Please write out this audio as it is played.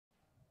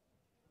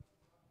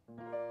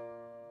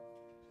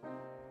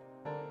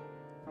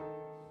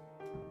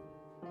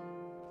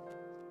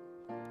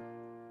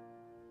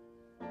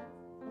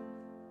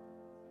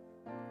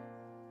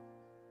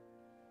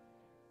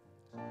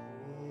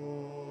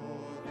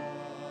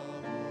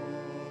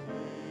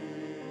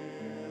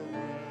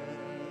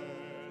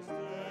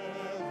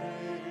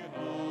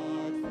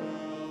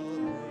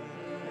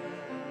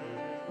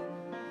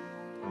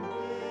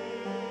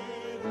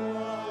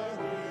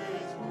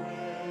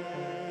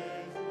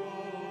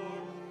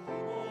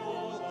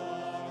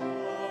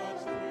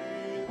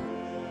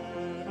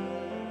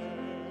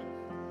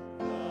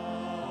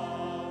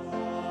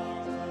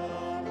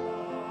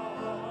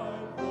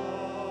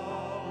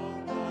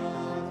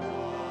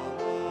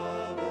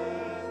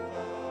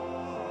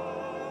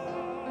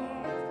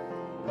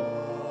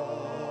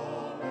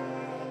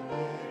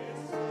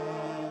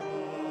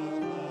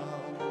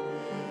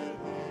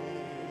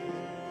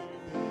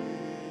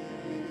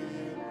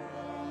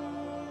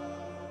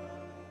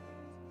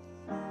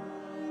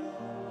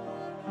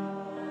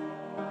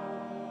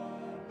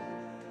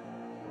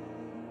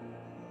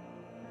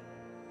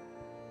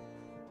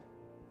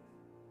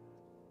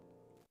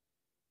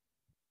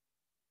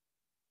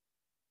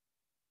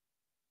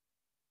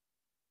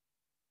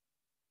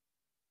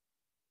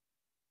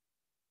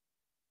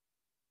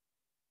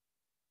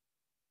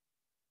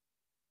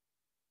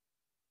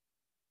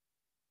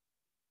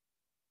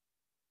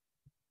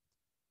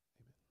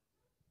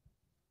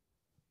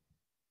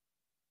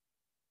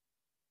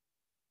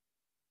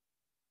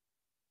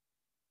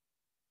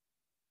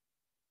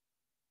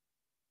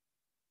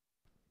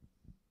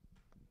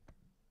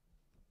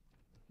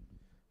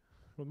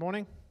Good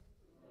morning.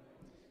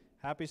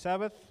 Happy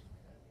Sabbath.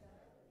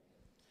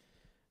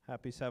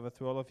 Happy Sabbath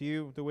to all of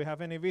you. Do we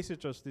have any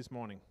visitors this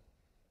morning?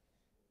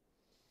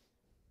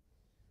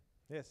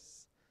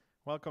 Yes.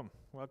 Welcome,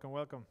 welcome,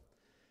 welcome.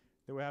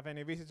 Do we have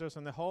any visitors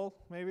in the hall,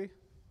 maybe?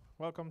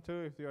 Welcome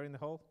too, if you're in the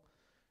hall.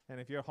 And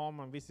if you're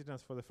home and visiting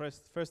us for the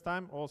first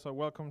time, also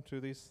welcome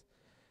to this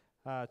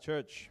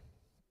church.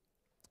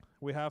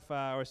 We have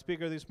our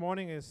speaker this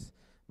morning is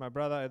my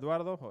brother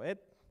Eduardo, or Ed.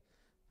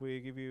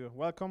 We give you a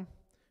welcome.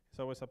 It's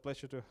always a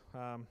pleasure to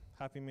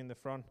have him in the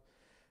front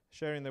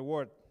sharing the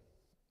word.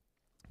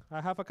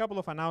 I have a couple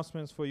of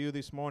announcements for you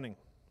this morning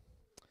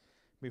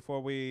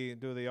before we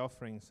do the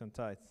offerings and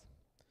tithes.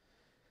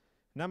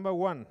 Number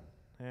one,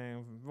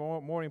 and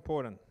more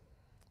important,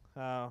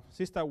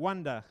 Sister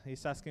Wanda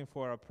is asking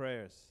for our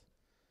prayers.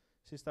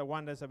 Sister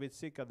Wanda is a bit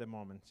sick at the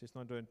moment. She's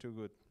not doing too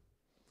good.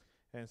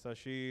 And so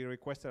she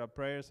requested our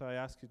prayers. So I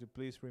ask you to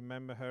please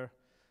remember her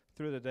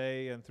through the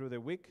day and through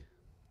the week.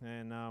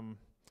 And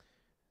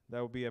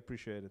that would be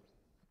appreciated.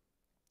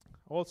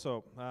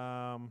 Also,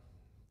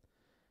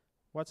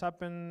 what's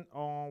happening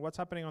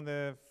on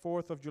the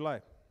 4th of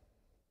July?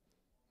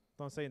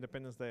 Don't say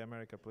Independence Day,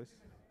 America, please.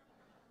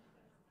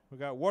 We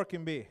got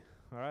Working Bee.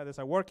 All right, there's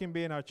a Working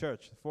Bee in our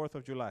church, 4th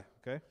of July,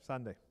 okay,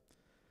 Sunday.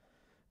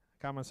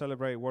 Come and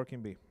celebrate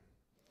Working Bee.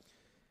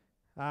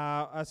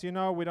 As you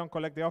know, we don't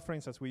collect the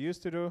offerings as we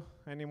used to do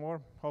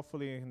anymore.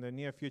 Hopefully, in the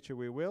near future,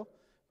 we will.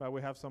 But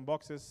we have some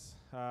boxes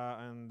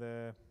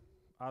and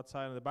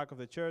outside in the back of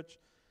the church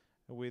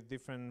with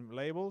different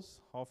labels,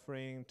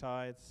 offering,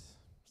 tithes,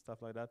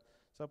 stuff like that.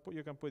 So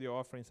you can put your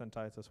offerings and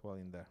tithes as well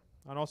in there.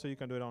 And also you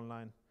can do it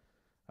online,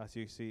 as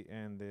you see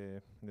in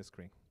the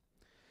screen.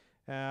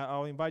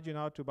 I'll invite you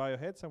now to bow your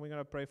heads, and we're going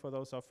to pray for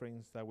those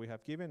offerings that we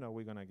have given or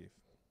we're going to give.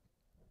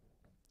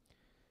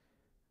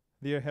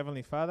 Dear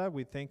Heavenly Father,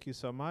 we thank you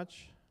so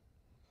much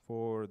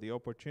for the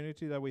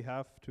opportunity that we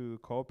have to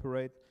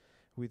cooperate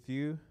with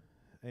you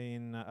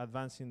in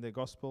advancing the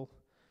gospel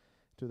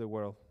to the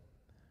world.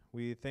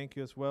 We thank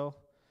you as well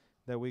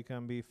that we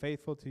can be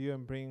faithful to you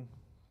and bring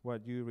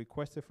what you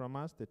requested from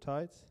us, the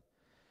tithes.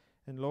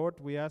 And Lord,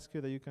 we ask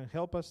you that you can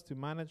help us to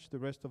manage the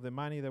rest of the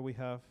money that we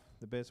have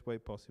the best way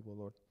possible,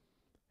 Lord.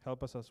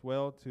 Help us as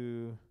well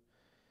to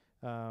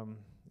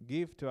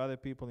give to other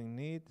people in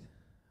need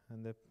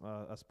and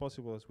as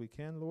possible as we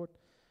can, Lord.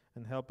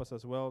 And help us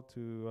as well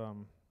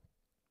to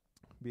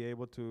be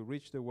able to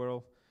reach the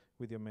world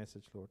with your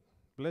message, Lord.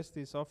 Bless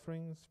these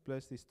offerings,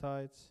 bless these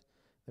tithes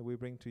that we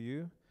bring to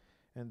you,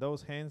 and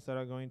those hands that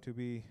are going to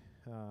be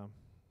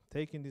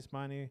taking this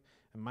money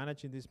and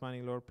managing this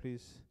money, Lord,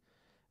 please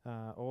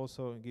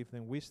also give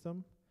them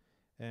wisdom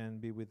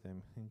and be with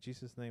them. In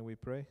Jesus' name we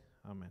pray.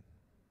 Amen.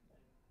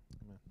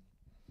 Amen.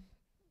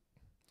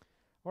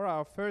 All right,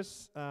 our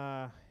first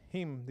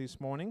hymn this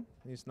morning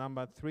is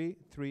number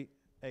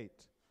 338.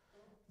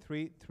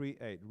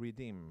 338,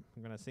 Redeem.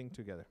 We're going to sing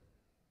together.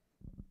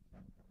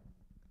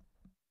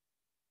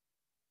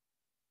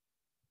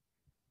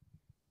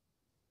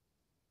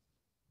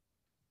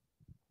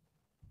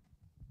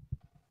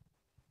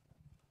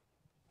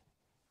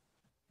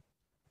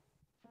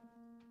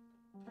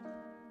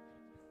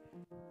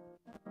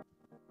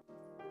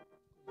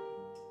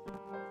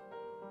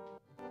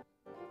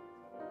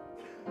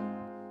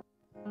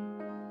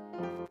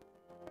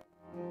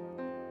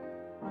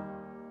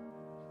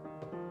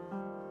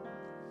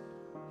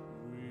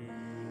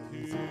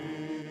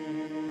 Redeem.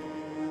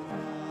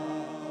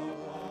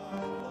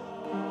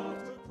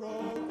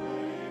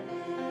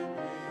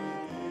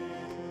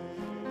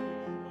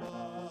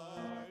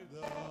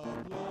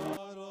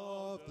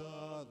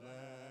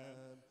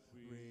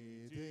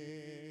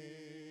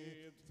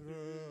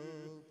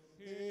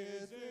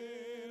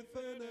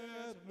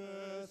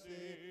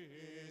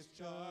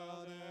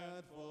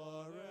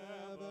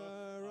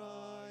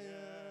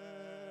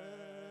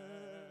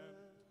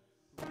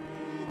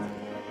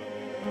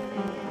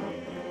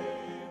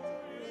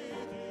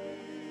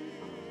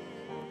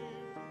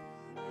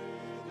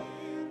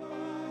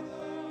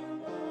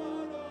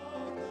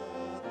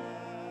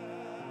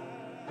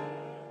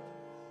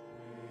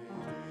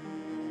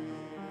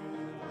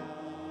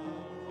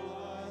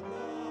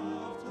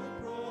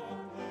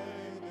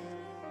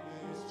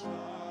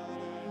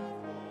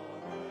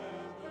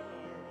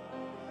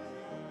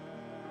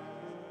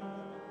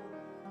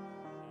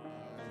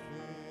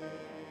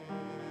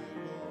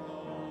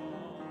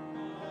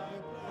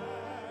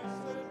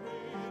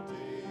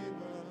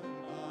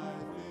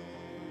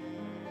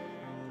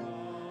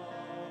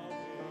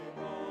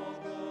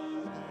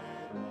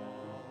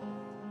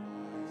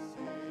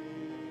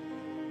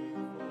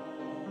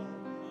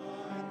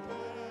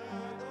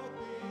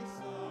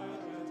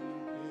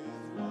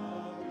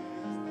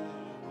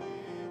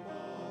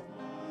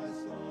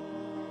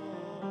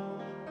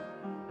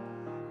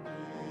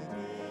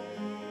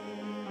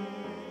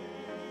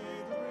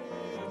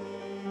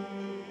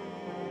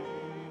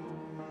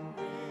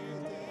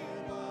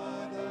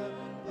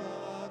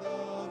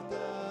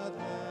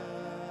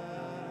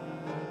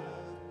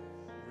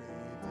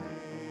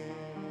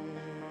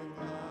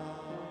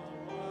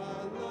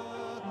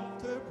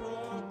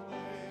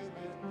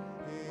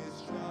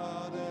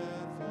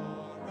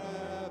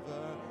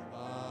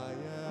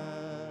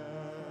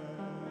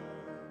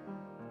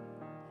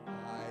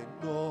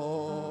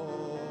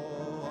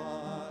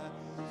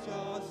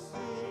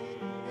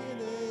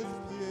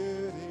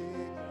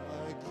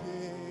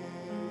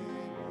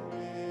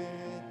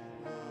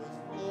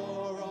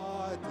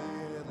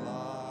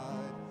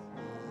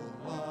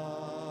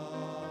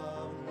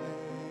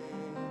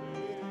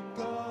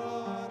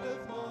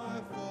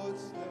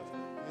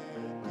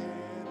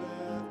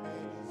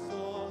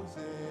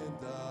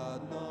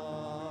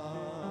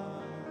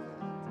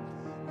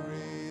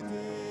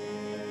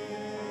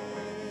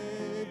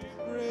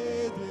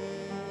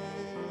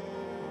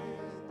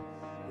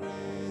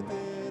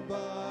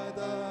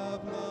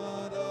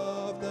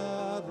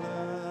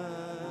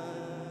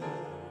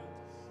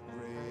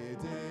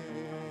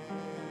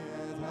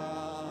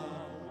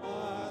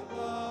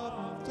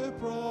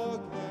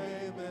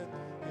 proclaim it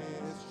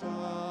is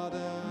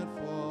trodden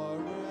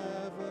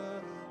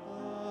forever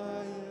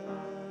higher.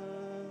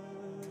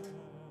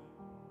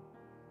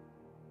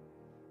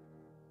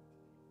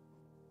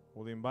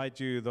 We'll invite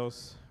you,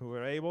 those who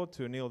are able,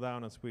 to kneel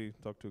down as we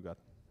talk to God.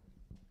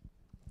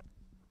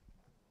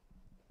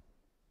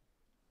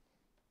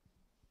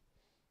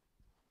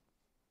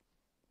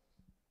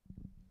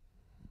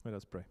 Let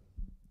us pray.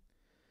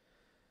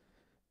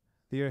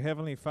 Dear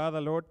Heavenly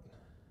Father, Lord,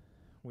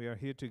 we are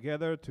here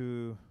together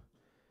to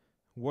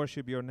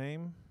worship your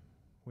name.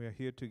 We are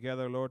here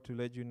together, Lord, to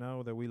let you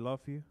know that we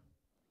love you.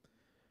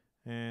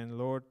 And,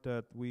 Lord,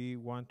 that we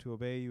want to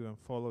obey you and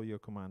follow your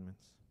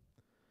commandments.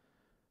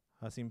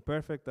 As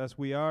imperfect as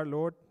we are,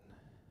 Lord,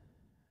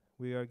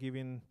 we are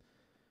giving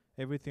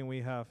everything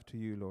we have to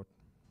you, Lord.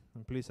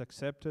 And please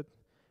accept it,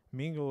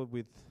 mingle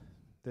with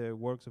the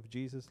works of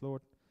Jesus,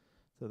 Lord,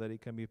 so that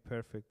it can be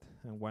perfect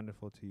and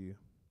wonderful to you.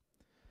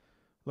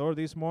 Lord,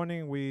 this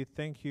morning we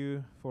thank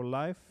you for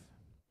life.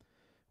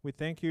 We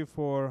thank you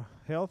for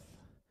health.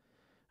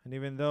 And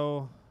even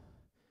though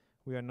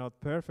we are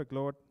not perfect,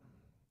 Lord,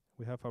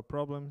 we have our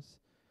problems.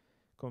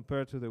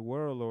 Compared to the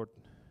world, Lord,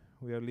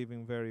 we are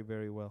living very,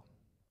 very well.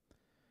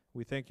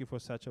 We thank you for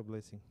such a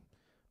blessing.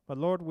 But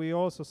Lord, we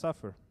also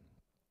suffer.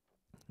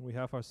 We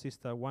have our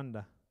sister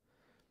Wanda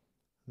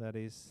that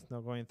is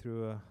not going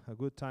through a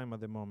good time at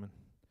the moment.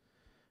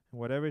 And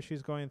whatever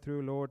she's going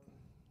through, Lord,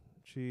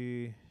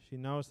 she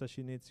knows that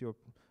she needs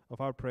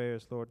of our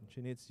prayers, Lord. She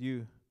needs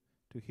you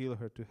to heal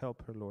her, to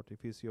help her, Lord,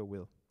 if it's your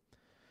will.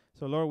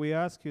 So, Lord, we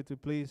ask you to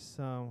please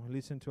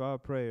listen to our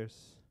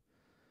prayers,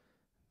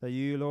 that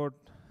you, Lord,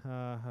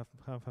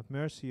 have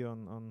mercy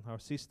on our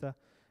sister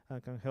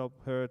and can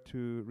help her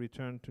to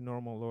return to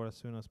normal, Lord, as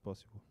soon as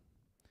possible.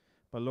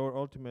 But, Lord,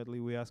 ultimately,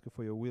 we ask you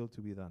for your will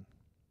to be done.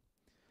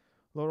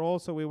 Lord,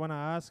 also, we want to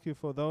ask you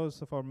for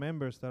those of our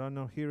members that are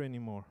not here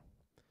anymore,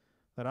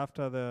 that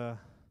after the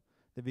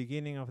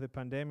beginning of the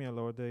pandemic,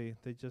 Lord, they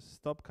just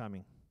stopped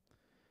coming.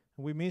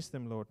 And we miss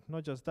them, Lord.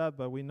 Not just that,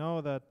 but we know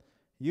that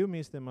you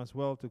miss them as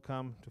well to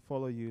come to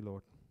follow you,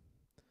 Lord.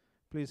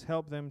 Please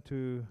help them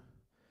to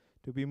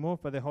be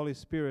moved by the Holy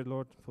Spirit,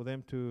 Lord, for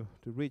them to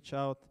reach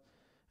out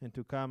and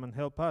to come and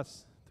help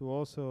us to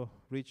also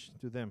reach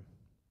to them.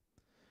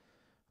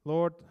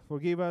 Lord,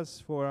 forgive us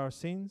for our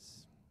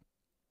sins,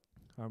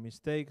 our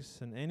mistakes,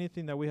 and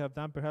anything that we have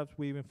done. Perhaps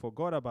we even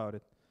forgot about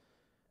it.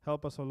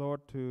 Help us, O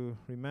Lord, to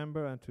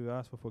remember and to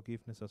ask for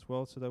forgiveness as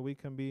well, so that we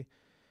can be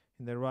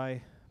in the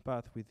right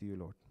path with you,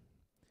 Lord.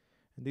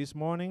 And this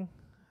morning,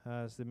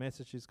 as the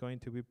message is going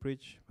to be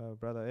preached by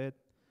Brother Ed,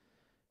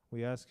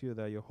 we ask you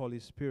that your Holy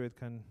Spirit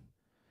can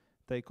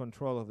take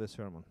control of the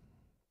sermon,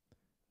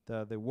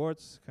 that the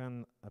words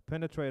can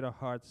penetrate our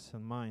hearts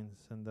and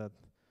minds, and that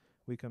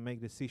we can make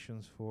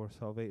decisions for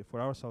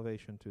our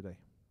salvation today.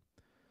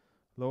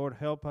 Lord,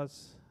 help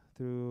us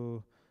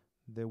through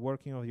the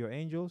working of your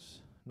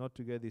angels, not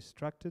to get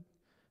distracted.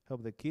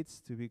 Help the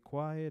kids to be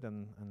quiet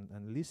and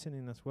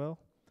listening as well.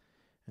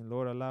 And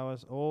Lord, allow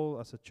us all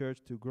as a church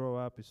to grow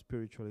up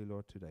spiritually,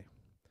 Lord, today.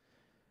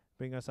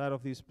 Bring us out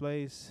of this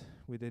place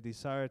with a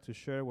desire to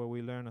share what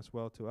we learn as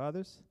well to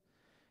others.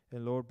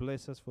 And Lord,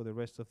 bless us for the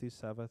rest of this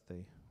Sabbath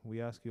day. We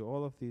ask you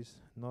all of this,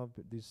 not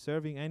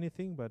deserving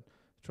anything, but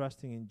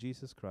trusting in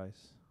Jesus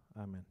Christ.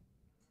 Amen.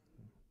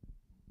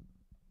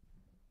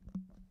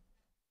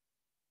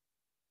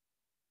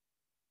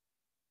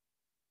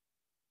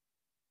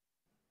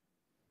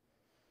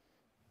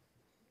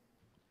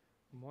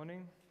 Good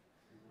morning.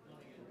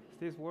 Is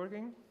this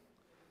working?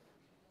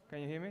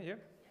 Can you hear me? Yeah?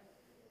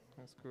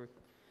 That's good.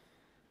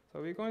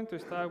 So we're going to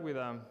start with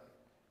a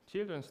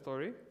children's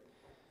story.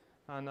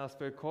 And as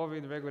per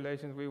COVID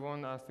regulations, we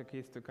won't ask the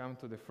kids to come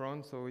to the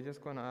front, so we're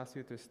just going to ask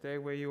you to stay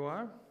where you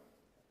are.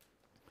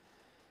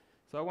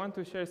 So I want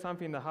to share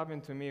something that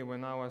happened to me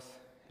when I was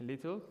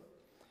little.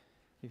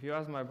 If you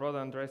ask my brother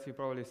Andres, he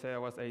probably say I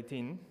was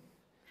 18.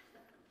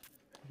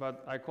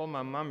 But I called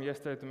my mom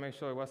yesterday to make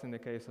sure it wasn't the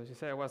case. So she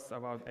said I was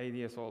about 8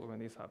 years old when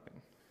this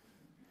happened.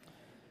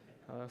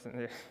 I wasn't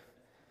there.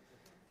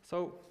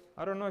 So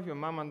I don't know if your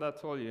mom and dad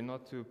told you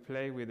not to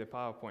play with the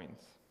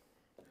PowerPoints.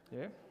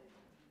 Yeah?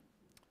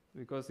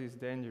 Because it's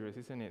dangerous,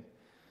 isn't it?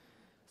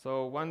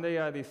 So one day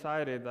I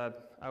decided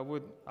that I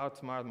would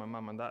outsmart my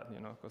mom and dad,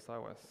 because I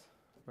was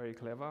very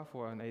clever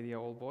for an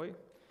 8-year-old boy.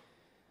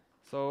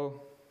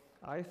 So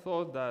I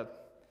thought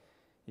that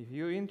if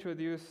you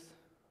introduce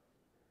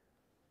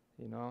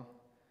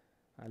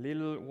a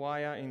little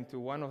wire into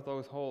one of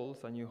those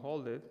holes and you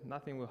hold it,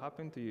 nothing will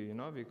happen to you,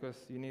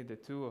 because you need the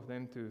two of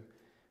them to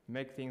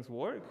make things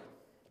work.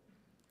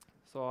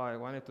 So I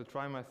wanted to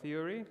try my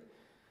theory.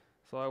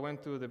 So I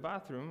went to the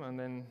bathroom and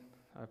then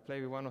I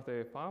played with one of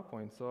the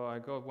PowerPoints. So I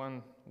got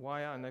one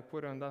wire and I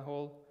put it in that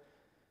hole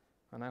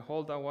and I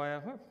hold that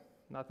wire.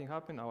 Nothing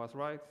happened. I was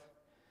right.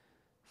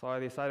 So I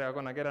decided I'm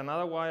going to get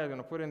another wire. I'm going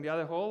to put it in the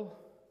other hole.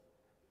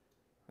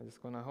 I'm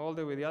just going to hold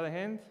it with the other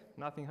hand.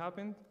 Nothing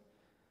happened.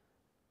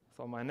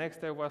 So my next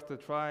step was to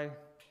try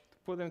to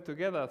put them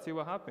together, see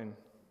what happened.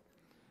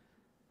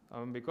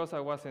 Because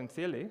I wasn't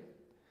silly,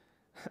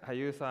 I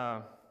used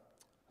a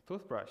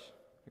toothbrush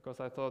because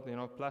I thought,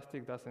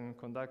 plastic doesn't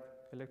conduct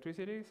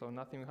electricity, so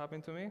nothing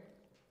happened to me.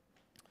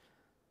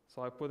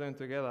 So I put them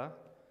together,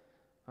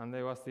 and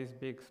there was this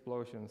big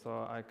explosion. So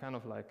I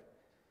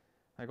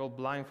I got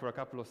blind for a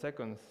couple of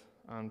seconds,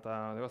 and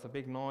there was a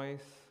big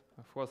noise.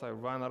 Of course, I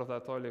ran out of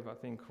that toilet, I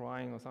think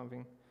crying or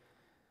something.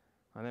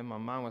 And then my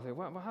mom was like,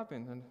 what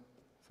happened? And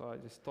so I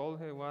just told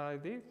her what I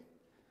did.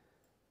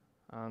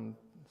 And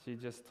she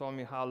just told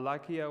me how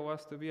lucky I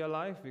was to be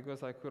alive,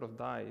 because I could have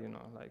died,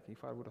 like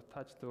if I would have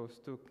touched those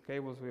two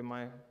cables with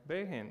my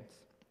bare hands.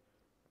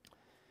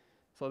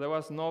 So there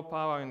was no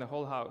power in the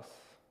whole house.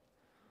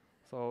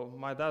 So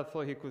my dad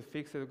thought he could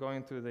fix it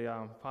going to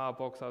the power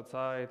box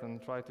outside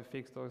and try to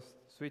fix those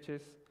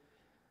switches.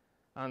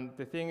 And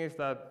the thing is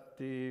that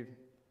the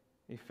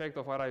effect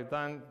of what I've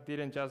done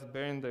didn't just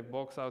burn the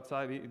box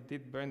outside, it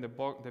did burn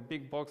the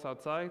big box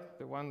outside,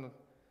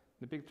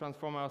 the big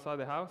transformer outside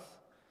the house.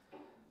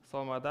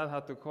 So my dad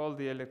had to call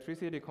the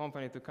electricity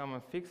company to come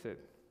and fix it.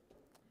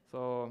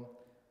 So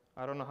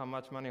I don't know how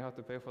much money I had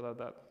to pay for that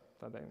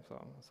day, so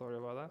I'm sorry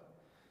about that.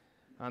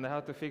 And I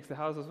had to fix the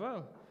house as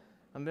well.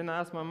 And then I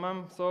asked my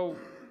mom, so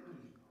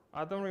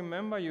I don't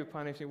remember you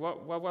punishing.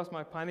 What was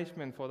my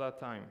punishment for that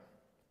time?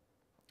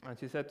 And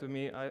she said to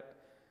me,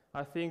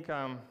 I think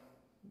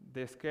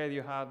the scare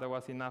you had, that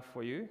was enough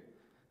for you,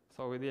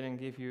 so we didn't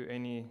give you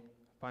any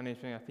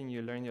punishment. I think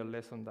you learned your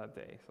lesson that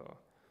day. So,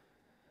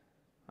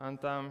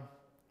 and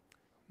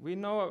we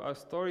know a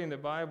story in the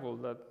Bible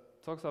that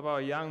talks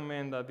about a young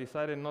man that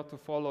decided not to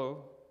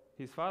follow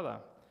his father.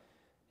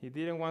 He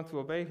didn't want to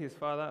obey his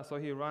father, so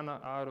he ran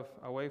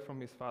away from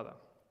his father.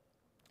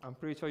 I'm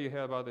pretty sure you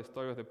heard about the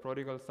story of the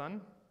prodigal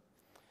son.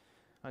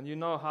 And you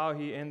know how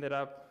he ended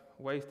up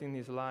wasting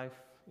his life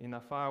in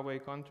a faraway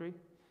country.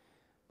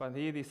 But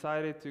he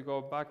decided to go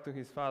back to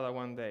his father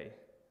one day.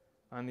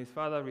 And his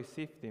father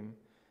received him,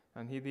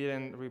 and he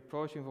didn't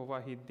reproach him for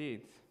what he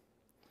did.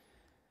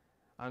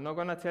 I'm not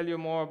going to tell you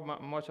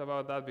much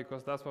about that,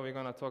 because that's what we're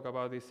going to talk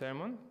about this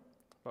sermon.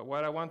 But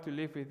what I want to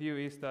leave with you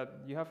is that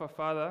you have a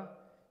Father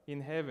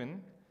in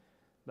heaven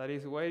that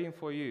is waiting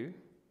for you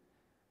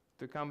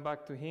to come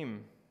back to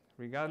him,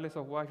 regardless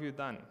of what you've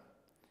done.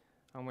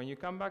 And when you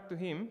come back to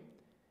him,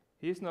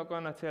 he's not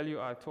going to tell you,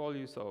 I told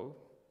you so.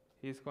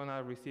 He's going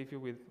to receive you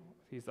with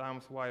his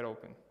arms wide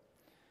open.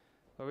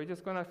 So we're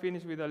just going to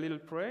finish with a little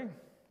prayer.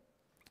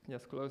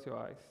 Just close your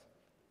eyes.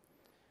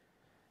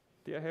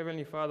 Dear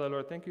Heavenly Father,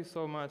 Lord, thank you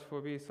so much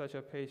for being such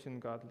a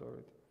patient God,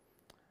 Lord,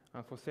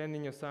 and for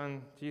sending your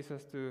Son,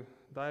 Jesus, to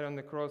die on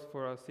the cross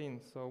for our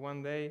sins. So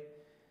one day,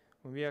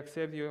 when we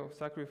accept your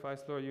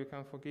sacrifice, Lord, you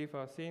can forgive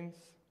our sins,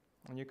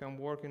 and you can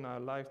work in our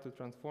lives to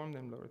transform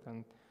them, Lord.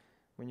 And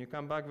when you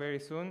come back very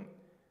soon,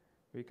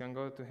 we can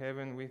go to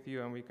heaven with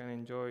you, and we can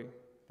enjoy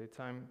the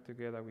time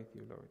together with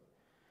you, Lord.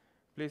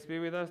 Please be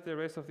with us the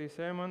rest of this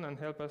sermon and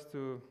help us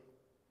to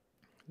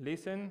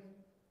listen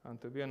and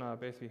to be on our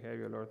best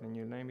behavior, Lord. In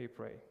your name we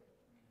pray.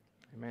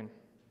 Amen.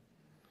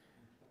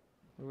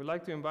 We would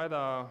like to invite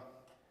our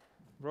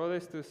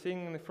brothers to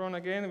sing in the front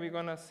again. We're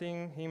going to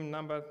sing hymn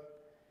number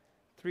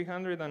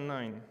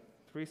 309,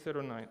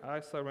 I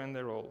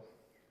Surrender All.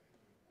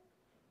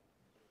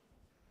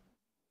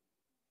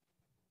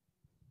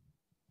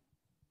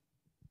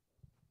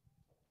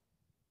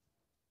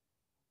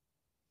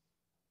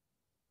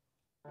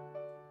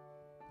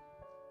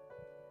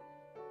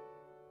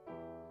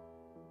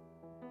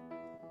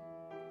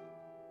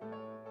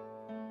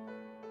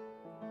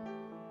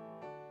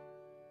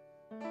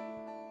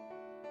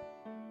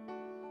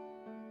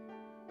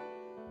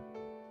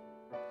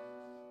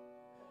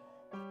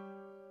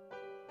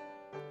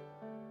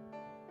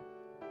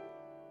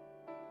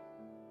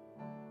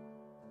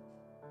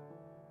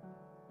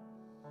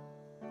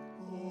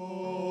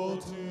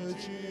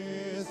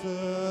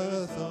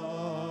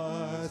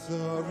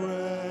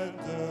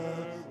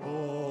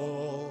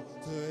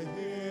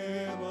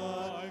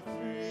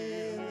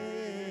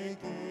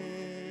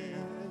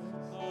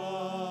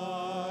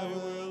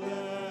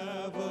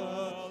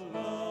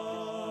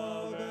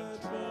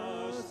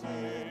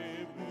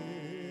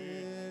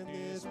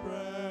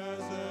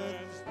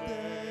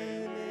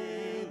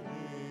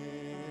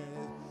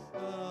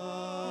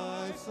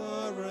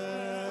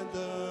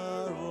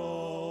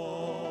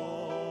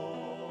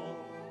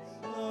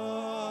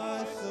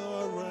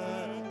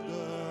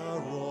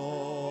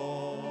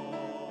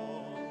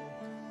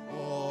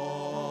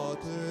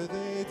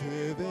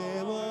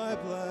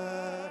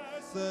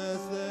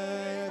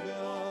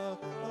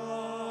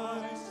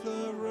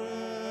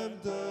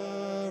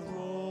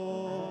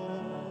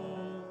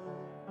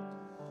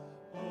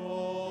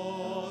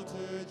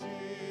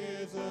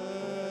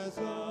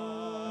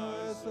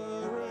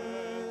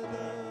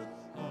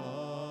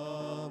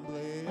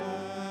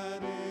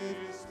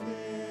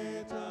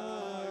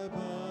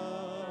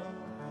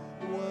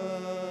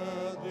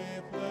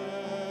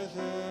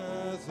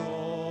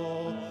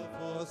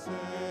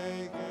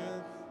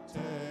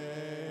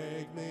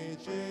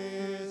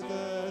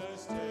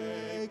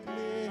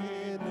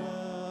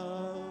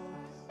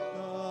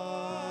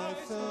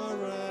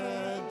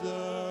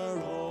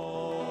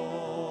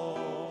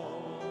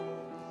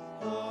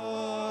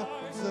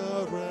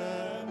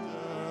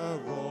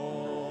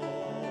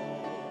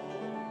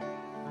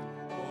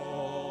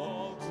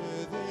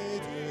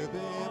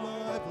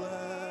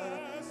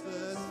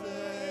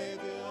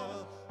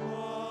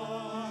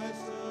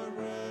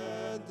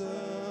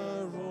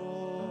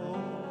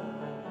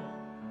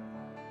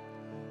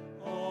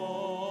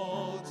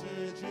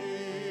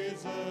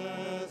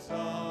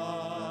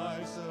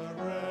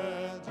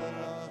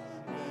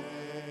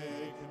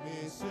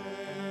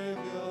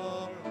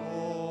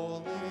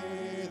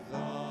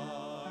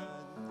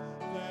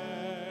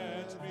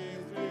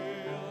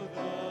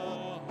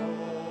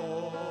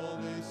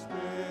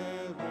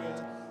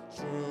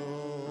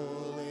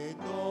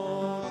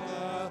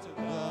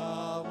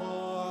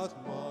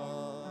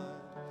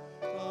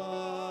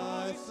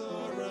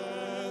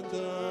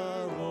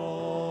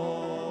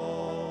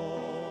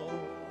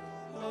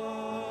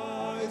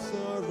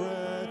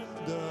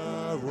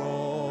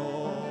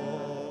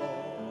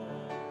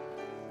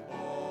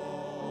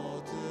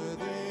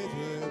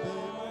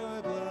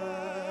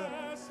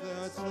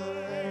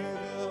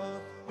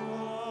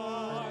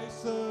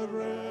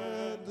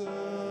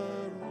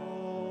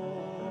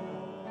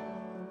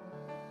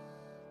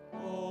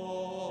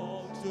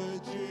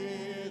 to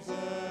Jesus,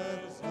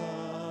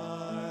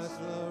 I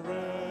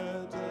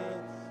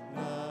surrender.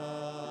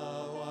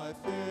 Now I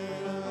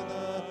feel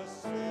the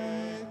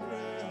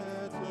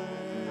sacred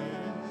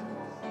flame.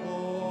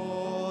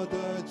 Oh,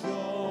 the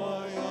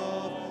joy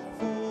of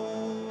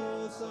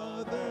full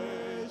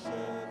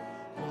salvation.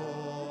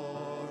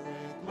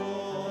 Glory,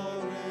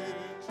 glory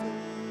to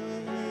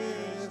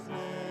His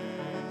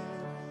name.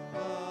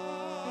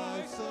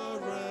 I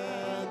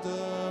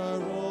surrender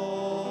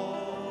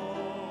all.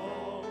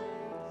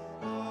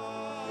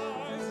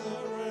 I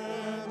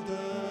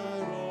surrender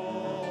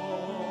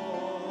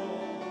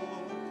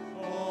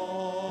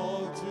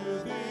all to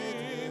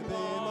Thee,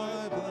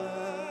 my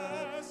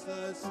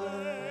blessed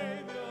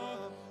Savior.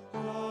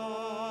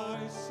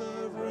 I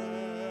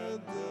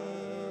surrender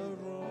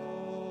all.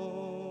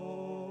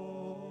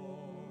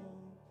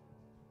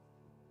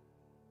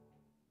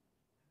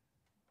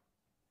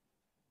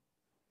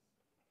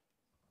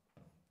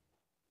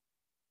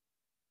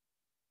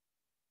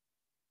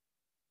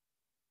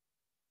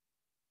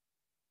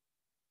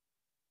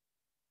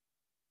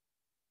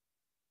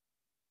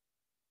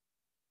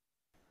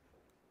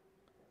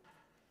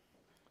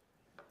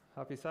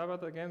 Happy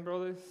Sabbath again,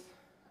 brothers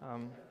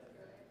and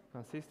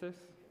sisters.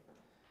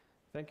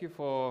 Thank you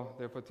for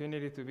the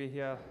opportunity to be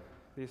here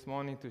this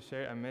morning to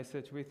share a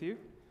message with you.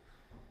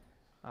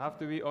 I have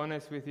to be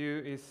honest with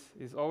you,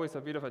 it's always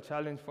a bit of a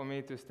challenge for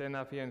me to stand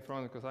up here in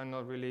front because I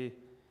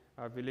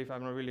believe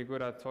I'm not really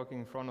good at talking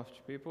in front of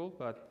people,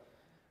 but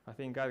I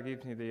think God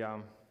gives me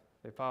the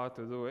power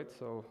to do it.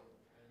 So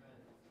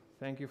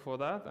thank you for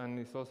that, and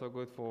it's also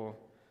good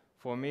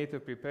for me to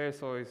prepare,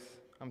 so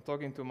I'm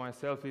talking to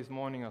myself this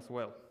morning as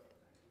well.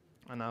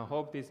 And I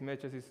hope this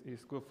message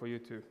is good for you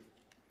too.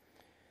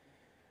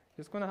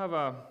 Just going to have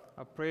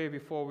a prayer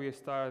before we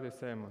start the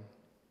sermon.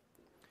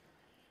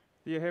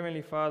 Dear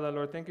Heavenly Father,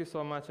 Lord, thank you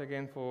so much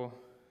again for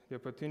the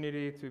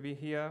opportunity to be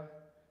here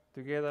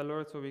together,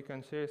 Lord, so we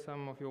can share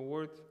some of your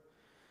words.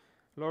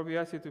 Lord, we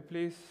ask you to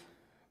please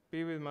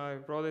be with my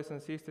brothers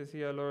and sisters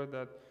here, Lord,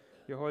 that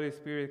your Holy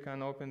Spirit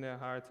can open their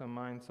hearts and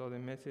minds so the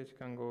message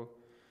can go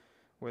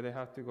where they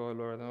have to go,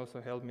 Lord, and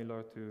also help me,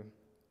 Lord, to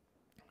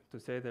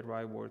say the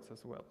right words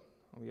as well.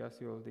 And we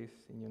ask you all this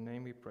in your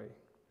name we pray.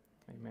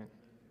 Amen.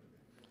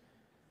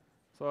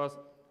 So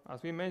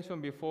as we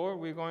mentioned before,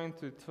 we're going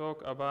to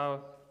talk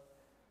about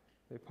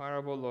the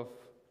parable of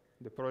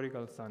the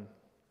prodigal son.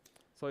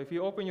 So if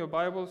you open your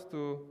Bibles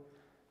to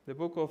the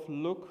book of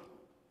Luke,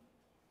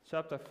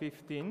 chapter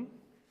 15,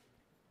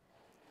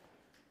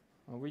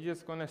 and we're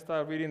just going to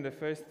start reading the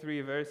first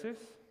 3 verses.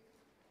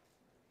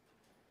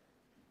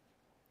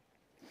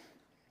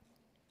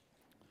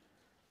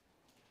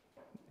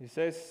 It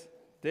says,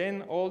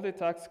 "Then all the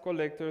tax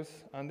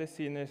collectors and the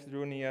sinners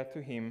drew near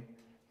to him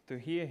to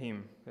hear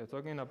him." They're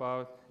talking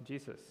about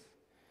Jesus.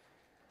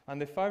 "And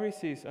the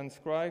Pharisees and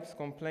scribes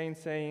complained,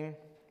 saying,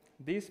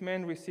 'This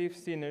man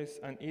receives sinners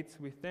and eats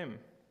with them.'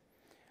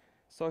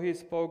 So he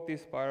spoke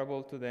this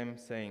parable to them,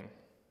 saying."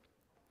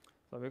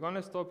 So we're going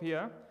to stop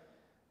here.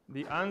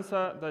 The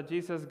answer that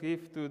Jesus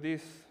gives to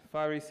these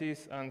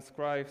Pharisees and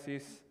scribes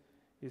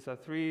is a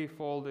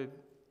threefold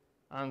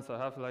answer.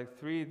 Have like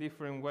 3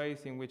 different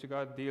ways in which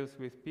God deals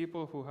with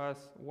people who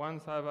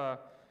once have a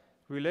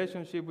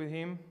relationship with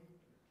him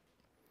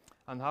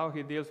and how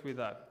he deals with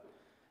that.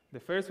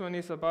 The first one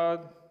is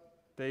about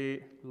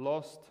the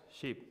lost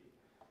sheep.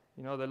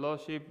 You know, the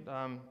lost sheep,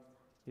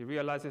 he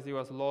realizes he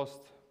was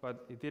lost,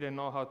 but he didn't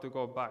know how to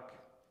go back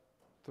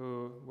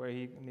to where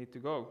he needed to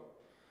go.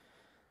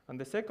 And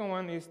the second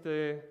one is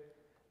the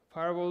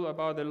parable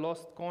about the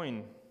lost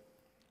coin,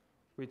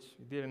 which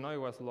he didn't know he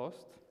was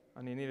lost,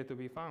 and he needed to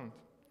be found.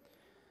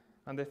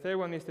 And the third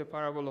one is the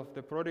parable of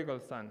the prodigal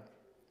son,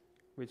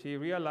 which he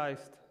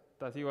realized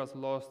that he was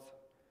lost,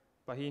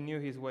 but he knew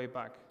his way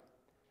back.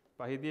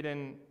 But he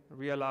didn't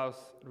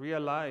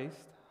realize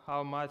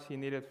how much he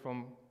needed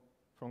from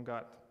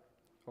God,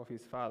 of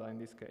his father in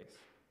this case.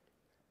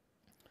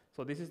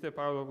 So this is the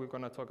parable we're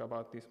going to talk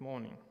about this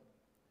morning.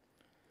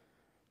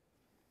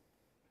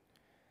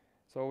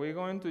 So we're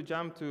going to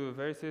jump to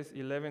verses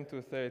 11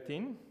 to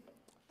 13,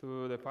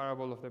 to the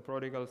parable of the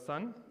prodigal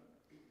son.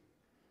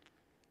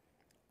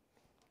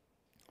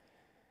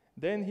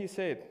 "Then he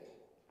said,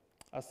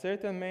 'A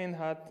certain man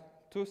had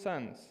 2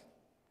 sons,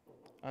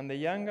 and the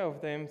younger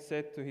of them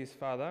said to his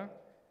father,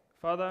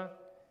 "Father,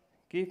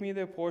 give me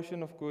the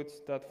portion of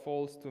goods that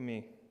falls to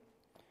me."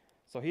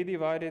 So he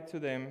divided to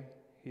them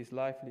his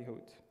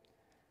livelihood.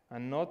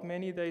 And not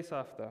many days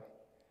after,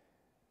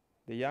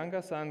 the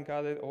younger son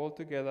gathered all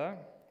together,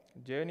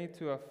 journeyed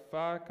to a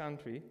far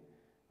country,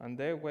 and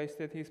there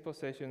wasted his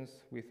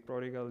possessions with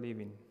prodigal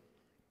living."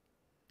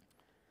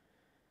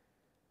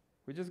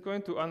 We're just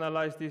going to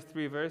analyze these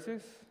 3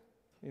 verses.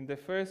 In the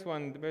first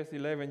one, verse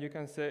 11, you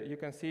can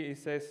see it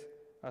says,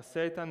 "A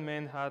certain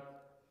man had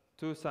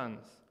 2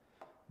 sons."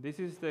 This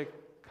is the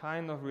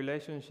kind of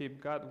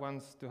relationship God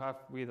wants to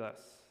have with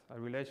us, a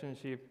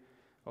relationship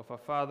of a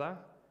father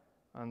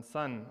and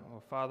son, or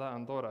father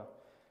and daughter.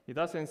 It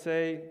doesn't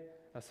say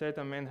a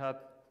certain man had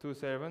 2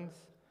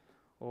 servants,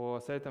 or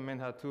a certain man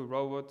had 2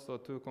 robots or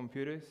 2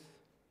 computers.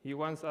 He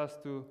wants us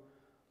to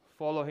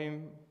follow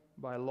him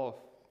by love.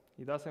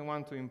 He doesn't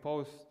want to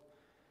impose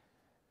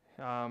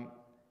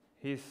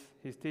his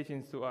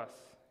teachings to us.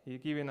 He's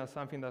giving us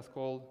something that's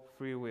called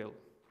free will.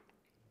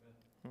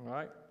 All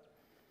right?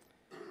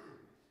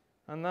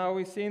 And now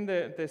we've seen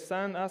the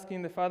son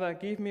asking the father,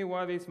 give me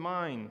what is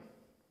mine.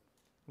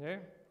 Yeah?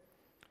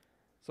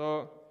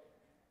 So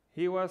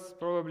he was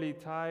probably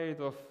tired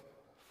of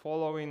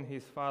following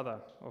his father,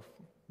 of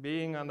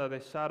being under the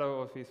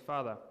shadow of his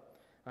father.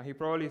 And he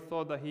probably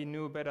thought that he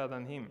knew better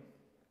than him.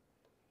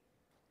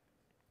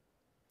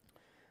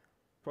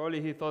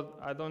 Probably he thought,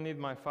 I don't need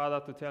my father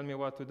to tell me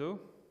what to do.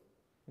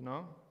 You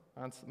know,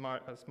 I'm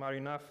smart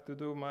enough to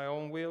do my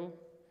own will.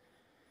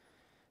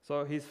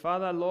 So his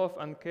father's love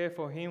and care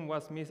for him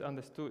was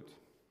misunderstood.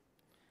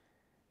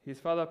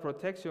 His father's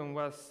protection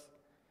was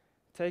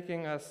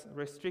taken as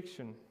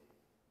restriction.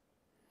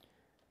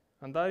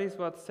 And that is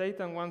what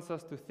Satan wants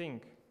us to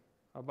think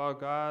about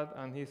God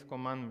and his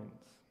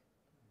commandments.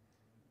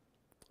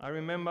 I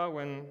remember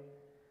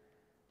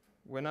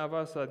when I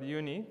was at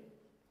uni,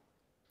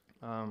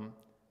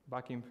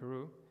 back in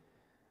Peru,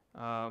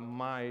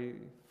 my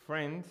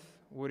friends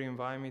would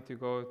invite me to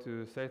go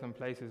to certain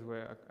places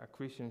where a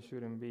Christian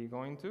shouldn't be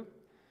going to,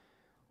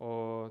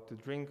 or to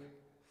drink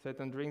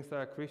certain drinks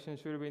that a Christian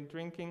should be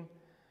drinking.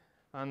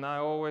 And I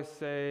always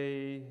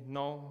say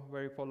no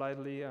very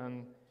politely,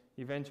 and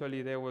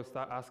eventually they will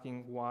start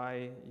asking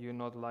why you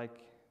not like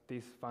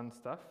this fun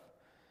stuff.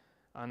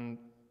 And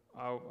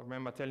I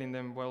remember telling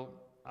them, well,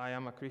 I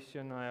am a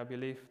Christian. I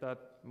believe that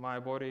my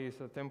body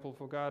is a temple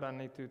for God. I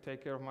need to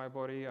take care of my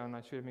body, and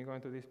I shouldn't be going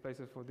to these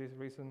places for this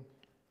reason.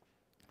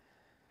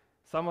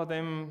 Some of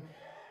them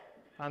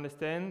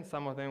understand.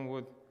 Some of them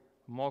would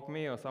mock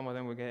me, or some of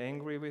them would get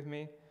angry with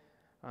me.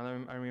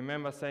 And I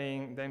remember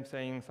them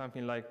saying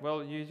something like,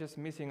 well, you're just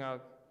missing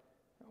out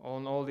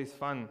on all this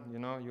fun, you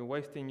know. You're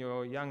wasting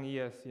your young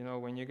years, you know.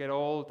 When you get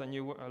old and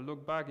you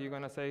look back, you're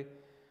going to say,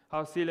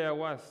 how silly I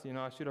was. You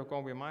know, I should have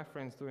gone with my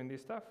friends doing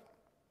this stuff.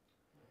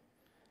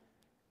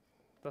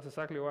 That's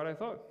exactly what I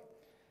thought.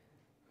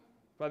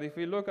 But if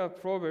we look at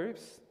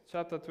Proverbs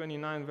chapter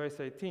 29, verse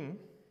 18,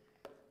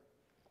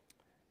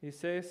 it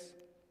says,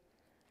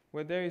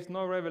 where there is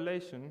no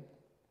revelation,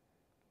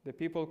 the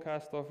people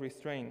cast off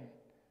restraint,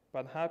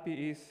 but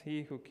happy is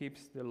he who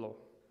keeps the law.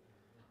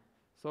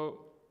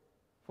 So,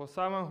 for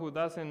someone who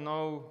doesn't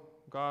know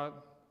God,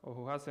 or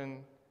who hasn't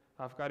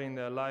have God in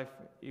their life,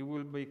 it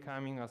will be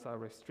coming as a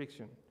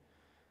restriction.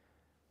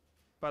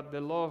 But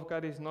the law of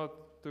God is not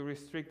to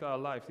restrict our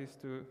lives, it's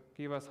to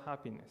give us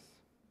happiness.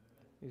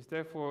 It's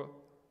therefore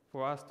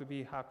for us to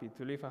be happy,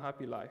 to live a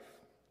happy life.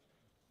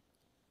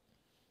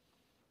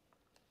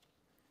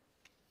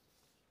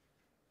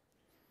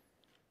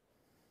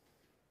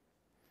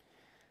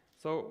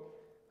 So,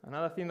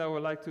 another thing that I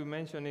would like to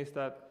mention is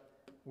that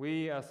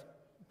we as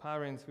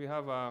parents, we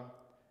have a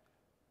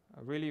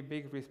really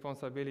big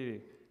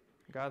responsibility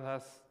God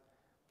has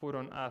put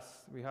on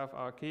us. We have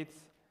our kids,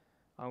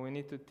 and we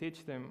need to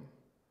teach them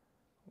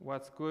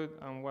what's good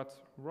and what's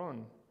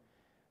wrong.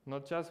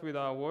 Not just with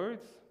our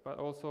words, but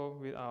also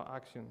with our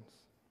actions,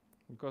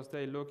 because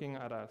they're looking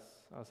at us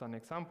as an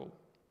example.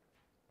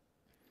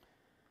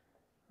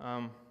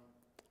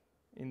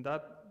 In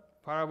that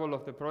parable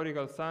of the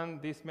prodigal son,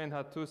 this man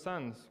had 2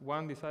 sons.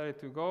 One decided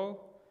to go,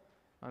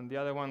 and the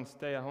other one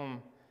stay at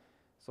home.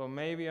 So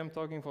maybe I'm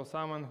talking for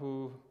someone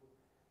whose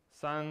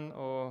son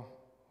or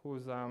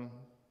whose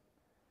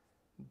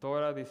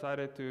daughter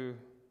decided to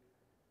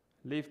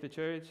leave the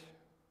church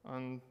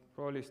and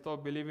probably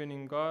stop believing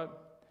in God.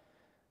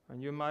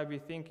 And you might be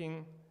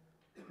thinking,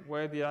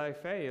 where did I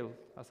fail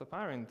as a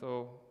parent,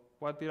 or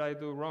what did I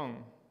do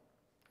wrong?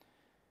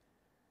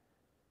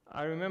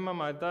 I remember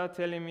my dad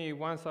telling me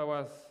once I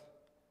was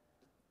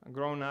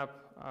grown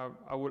up,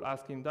 I would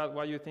ask him, Dad,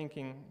 what are you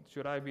thinking?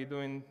 Should I be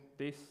doing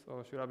this,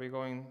 or should I be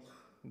going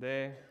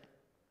there?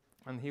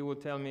 And he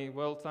would tell me,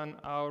 well, son,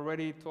 I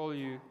already told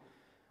you,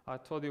 I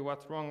told you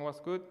what's wrong, what's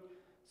good,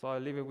 so I'll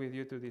leave it with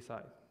you to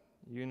decide.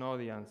 You know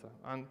the answer.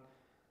 And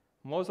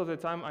most of the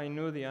time I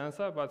knew the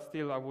answer, but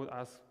still I would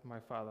ask my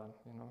father,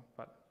 you know.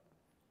 But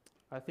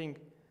I think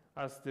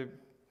as the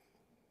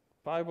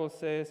Bible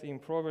says in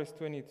Proverbs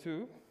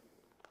 22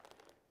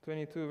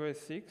 verse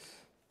 6,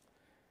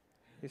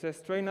 it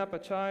says, train up a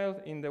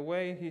child in the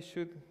way he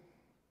should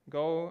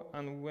go,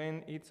 and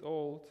when it's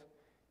old,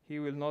 he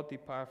will not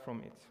depart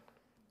from it.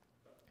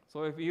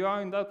 So if you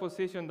are in that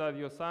position that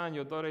your son,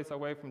 your daughter is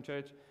away from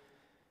church,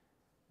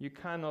 you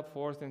cannot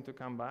force them to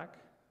come back,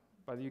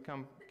 but you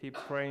can keep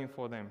praying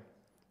for them.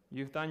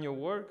 You've done your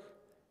work,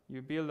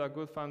 you build a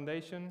good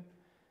foundation,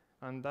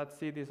 and that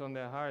seed is on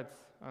their hearts.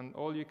 And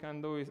all you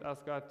can do is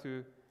ask God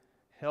to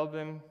help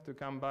them to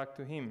come back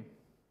to Him.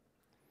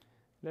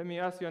 Let me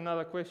ask you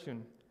another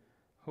question.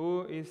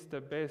 Who is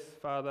the best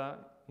father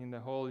in the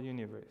whole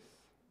universe?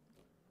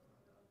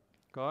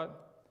 God?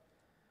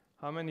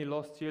 How many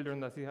lost children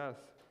does He have?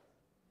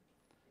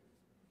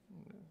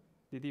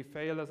 Did He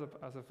fail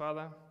as a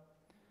father?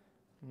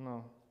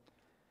 No.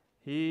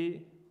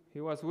 He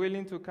He was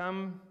willing to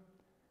come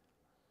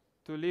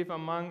to live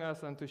among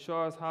us and to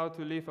show us how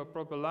to live a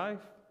proper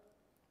life.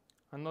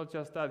 And not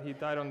just that, he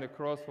died on the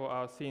cross for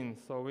our sins.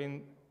 So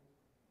when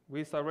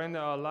we surrender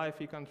our life,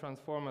 he can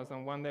transform us,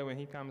 and one day when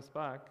he comes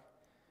back,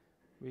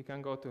 we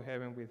can go to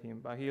heaven with him.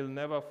 But he'll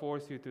never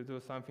force you to do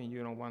something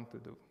you don't want to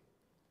do.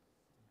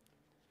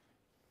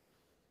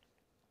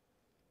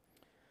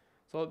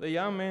 So the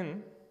young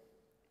man,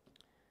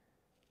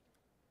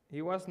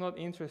 he was not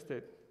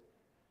interested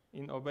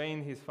in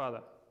obeying his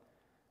father.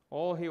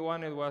 All he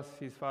wanted was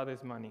his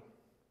father's money,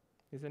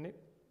 isn't it?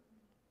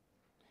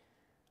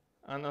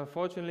 And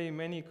unfortunately,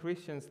 many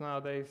Christians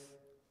nowadays,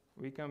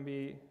 we can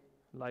be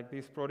like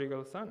this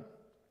prodigal son.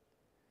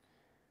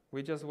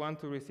 We just want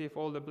to receive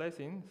all the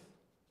blessings,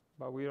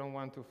 but we don't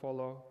want to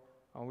follow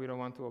and we don't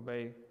want to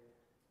obey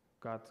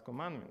God's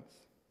commandments.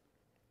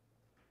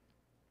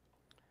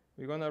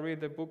 We're going to read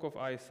the book of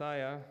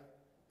Isaiah,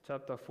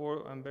 chapter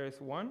 4 and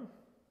verse 1.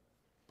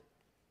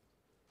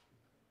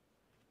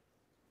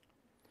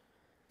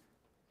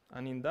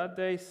 And in that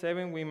day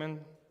 7 women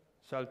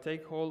shall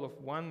take hold of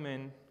one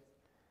man,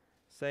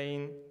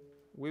 saying,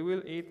 we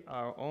will eat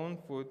our own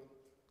food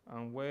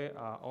and wear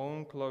our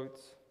own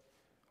clothes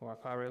or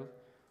apparel.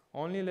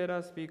 Only let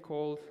us be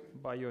called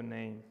by your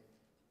name,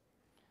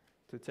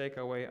 to take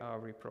away our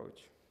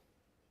reproach.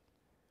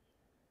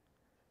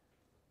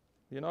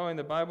 You know, in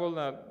the Bible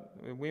that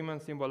women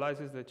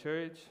symbolizes the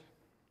church,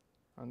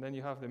 and then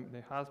you have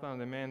the husband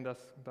and the man,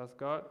 that's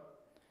God.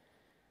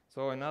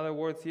 So in other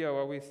words here,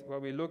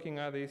 what we're looking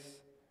at is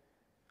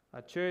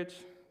a church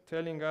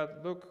telling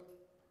God, look,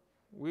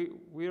 we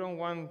don't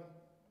want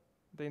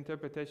the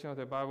interpretation of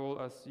the Bible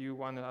as you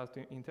wanted us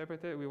to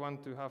interpret it. We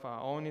want to have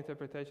our own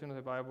interpretation of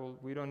the Bible.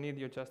 We don't need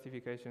your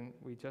justification.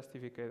 We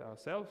justify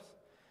ourselves.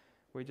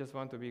 We just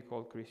want to be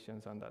called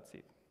Christians, and that's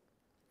it.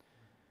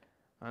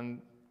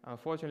 And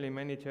unfortunately,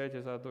 many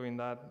churches are doing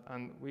that,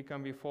 and we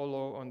can be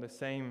followed on the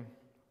same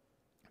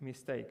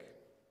mistake.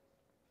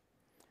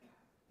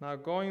 Now,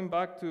 going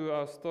back to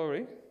our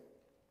story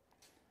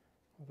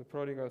of the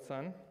prodigal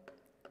son,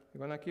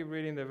 we're going to keep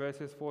reading the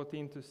verses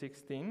 14 to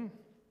 16.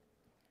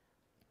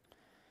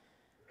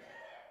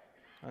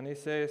 And it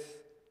says,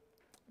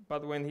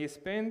 but when he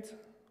spent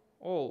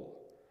all,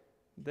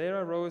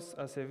 there arose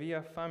a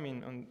severe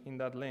famine in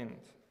that land,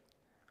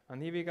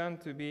 and he began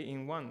to be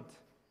in want.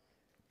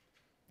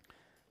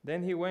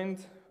 Then he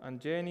went and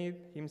joined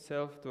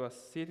himself to a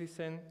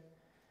citizen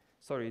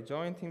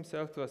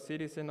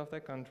of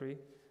the country,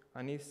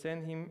 and he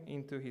sent him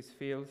into his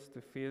fields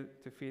to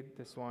feed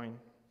the swine.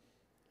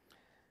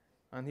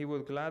 And he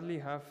would gladly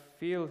have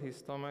filled his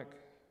stomach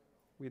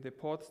with the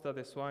pods that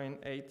the swine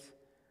ate,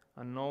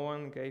 and no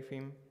one gave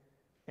him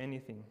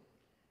anything.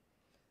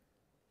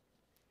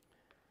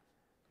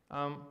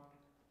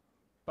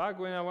 Back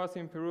when I was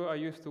in Peru, I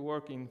used to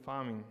work in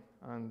farming,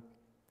 and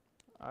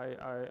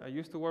I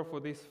used to work for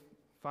this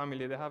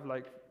family. They have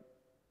like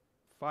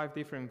 5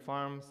 different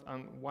farms,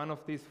 and one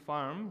of these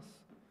farms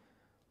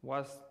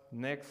was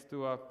next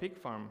to a pig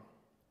farm.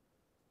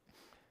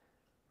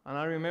 And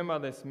I remember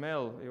the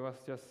smell. It was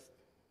just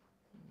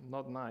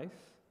not nice.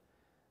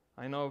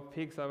 I know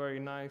pigs are very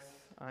nice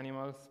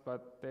animals,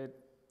 but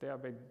they are a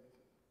bit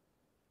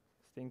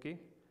stinky,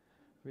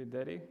 a bit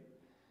dirty.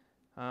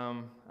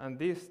 And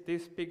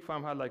this pig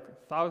farm had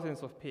like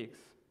thousands of pigs,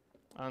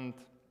 and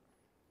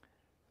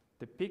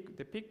the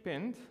pig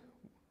pen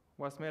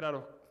was made out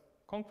of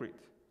concrete,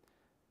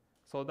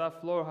 so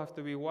that floor has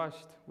to be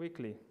washed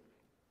weekly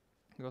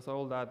because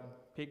all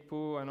that pig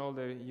poo and all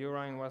the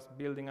urine was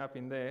building up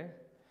in there.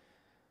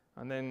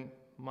 And then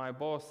my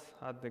boss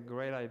had the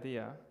great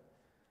idea: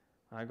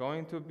 I'm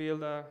going to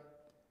build a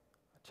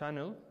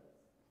channel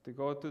to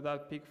go to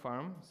that pig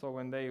farm, so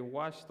when they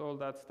washed all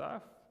that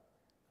stuff,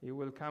 he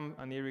will come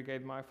and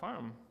irrigate my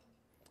farm.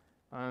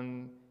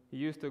 And he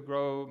used to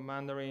grow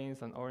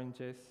mandarins and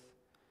oranges.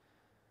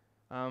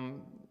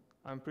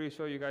 I'm pretty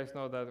sure you guys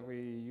know that we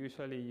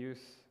usually use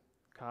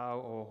cow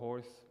or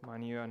horse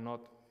manure,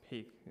 not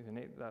pig, isn't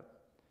it?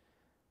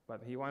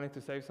 But he wanted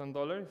to save some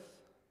dollars,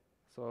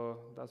 so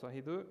that's what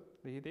he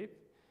did.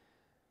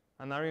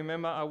 And I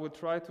remember I would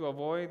try to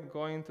avoid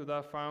going to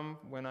that farm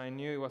when I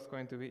knew it was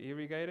going to be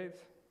irrigated.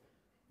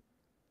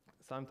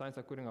 Sometimes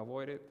I couldn't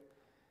avoid it.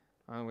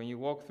 And when you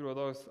walk through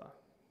those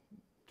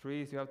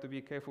trees, you have to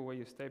be careful where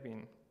you step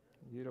in.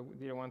 You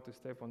didn't want to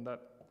step on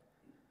that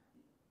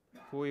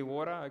pooey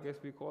water, I guess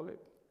we call it.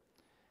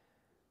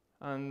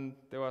 And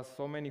there was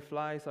so many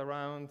flies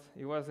around.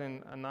 It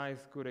wasn't a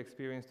nice, good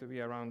experience to be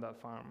around that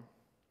farm.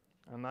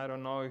 And I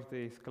don't know if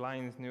these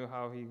clients knew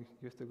how he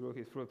used to grow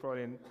his fruit.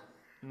 Probably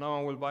no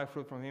one will buy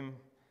fruit from him.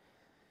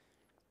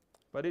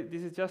 But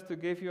this is just to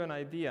give you an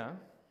idea.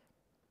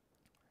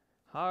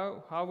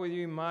 How would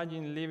you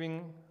imagine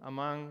living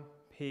among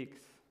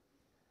pigs?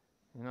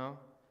 You know,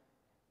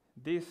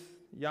 this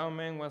young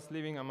man was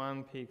living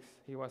among pigs.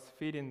 He was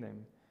feeding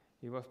them.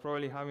 He was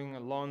probably having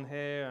long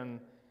hair,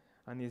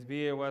 and his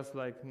beard was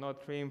like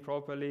not trimmed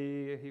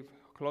properly. His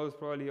clothes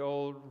probably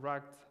all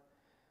ragged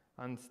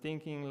and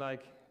stinking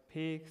like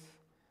pigs.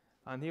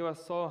 And he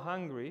was so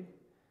hungry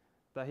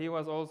that he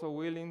was also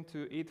willing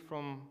to eat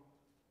from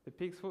the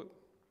pig's food.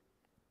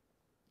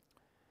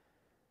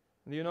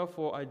 You know,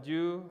 for a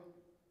Jew,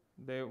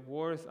 the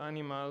worst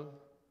animal,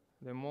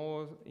 the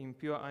most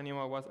impure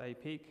animal was a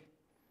pig.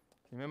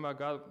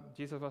 Remember,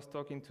 Jesus was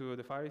talking to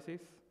the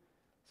Pharisees?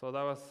 So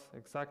that was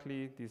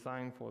exactly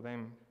designed for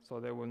them. So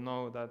they will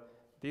know that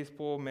this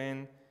poor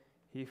man,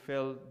 he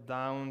fell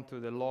down to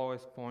the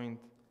lowest point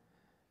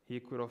he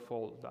could have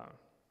fallen down.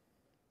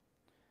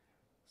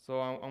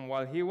 So and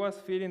while he was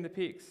feeding the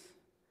pigs,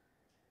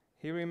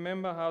 he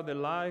remembered how the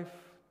life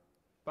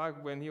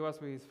back when he was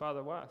with his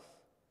father was.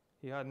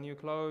 He had new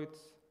clothes.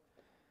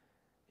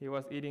 He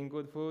was eating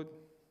good food.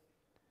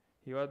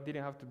 He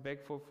didn't have to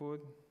beg for food.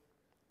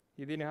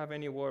 He didn't have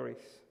any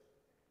worries.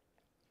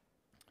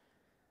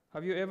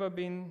 Have you ever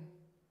been,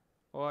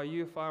 or are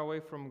you far away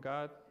from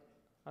God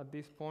at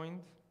this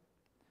point?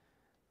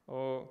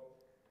 Or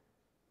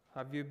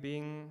have you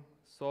been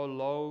so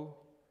low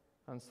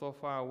and so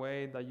far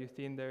away that you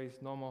think there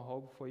is no more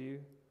hope for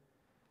you?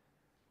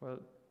 Well,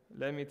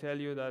 let me tell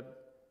you that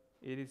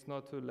it is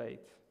not too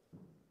late.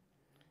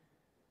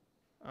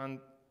 And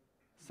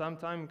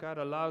sometimes God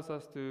allows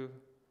us to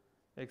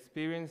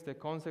experience the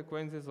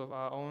consequences of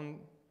our own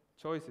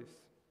choices.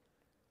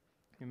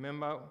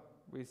 Remember,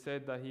 we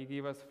said that He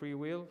gave us free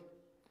will.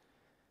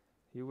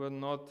 He will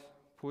not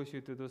push you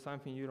to do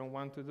something you don't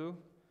want to do.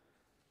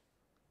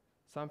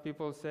 Some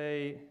people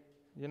say,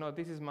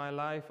 this is my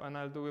life and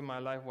I'll do with my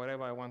life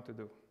whatever I want to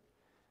do.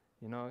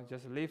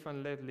 Just live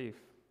and let live.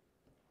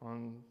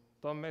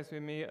 Don't mess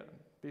with me.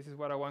 This is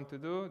what I want to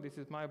do. This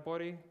is my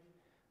body.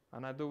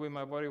 And I do with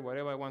my body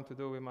whatever I want to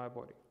do with my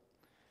body.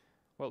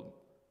 Well,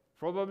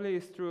 probably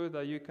it's true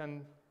that you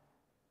can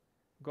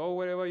go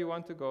wherever you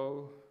want to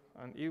go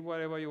and eat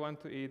whatever you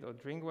want to eat or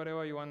drink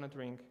whatever you want to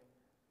drink,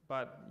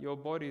 but your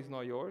body is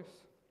not yours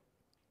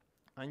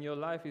and your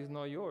life is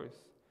not yours.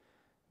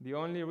 The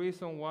only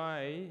reason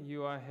why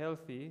you are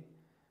healthy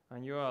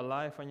and you are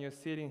alive and you're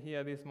sitting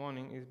here this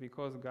morning is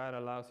because God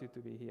allows you to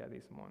be here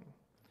this morning.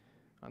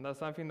 And that's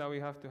something that we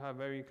have to have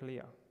very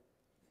clear.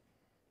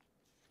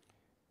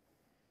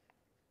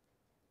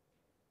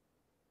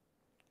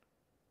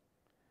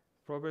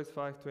 Proverbs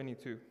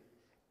 5:22.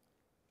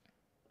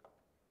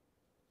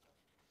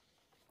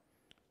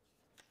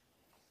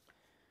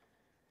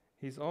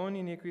 His own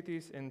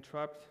iniquities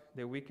entrapped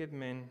the wicked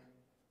man,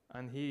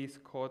 and he is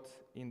caught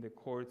in the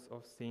courts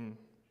of sin.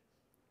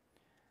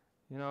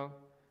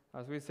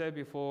 As we said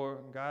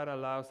before, God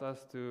allows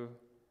us to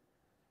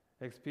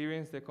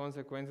experience the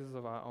consequences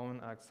of our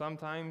own acts.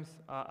 Sometimes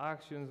our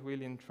actions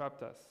will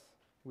entrap us.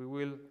 We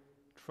will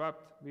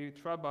be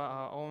trapped by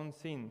our own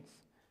sins.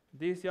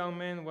 This young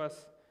man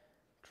was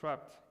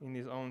trapped in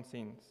his own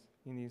sins,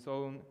 in his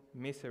own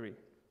misery.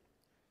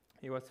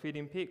 He was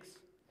feeding pigs.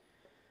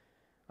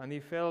 And he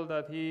felt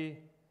that he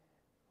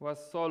was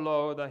so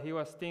low that he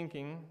was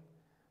thinking,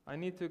 I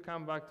need to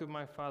come back to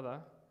my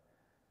father,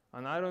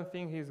 and I don't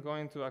think he's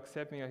going to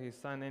accept me as his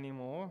son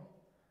anymore.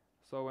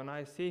 So when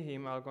I see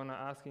him, I'm going to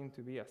ask him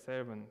to be a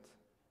servant,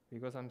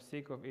 because I'm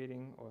sick of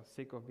eating or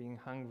sick of being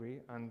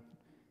hungry and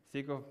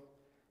sick of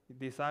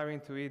desiring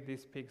to eat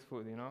this pig's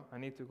food, I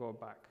need to go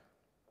back.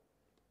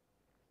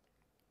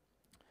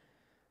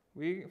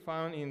 We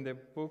found in the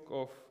book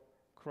of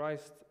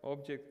Christ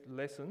Object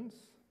Lessons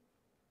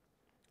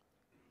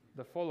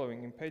the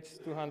following in page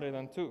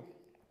 202.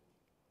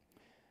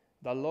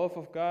 The love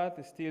of God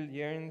still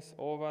yearns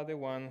over the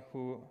one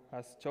who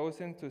has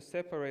chosen to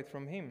separate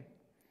from Him,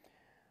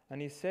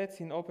 and He sets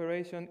in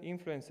operation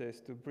influences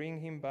to bring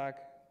him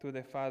back to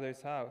the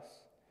Father's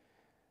house.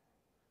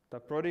 The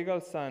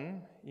prodigal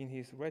son, in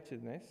his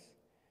wretchedness,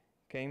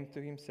 came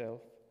to himself.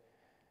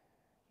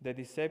 The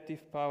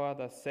deceptive power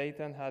that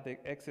Satan had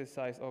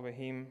exercised over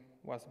him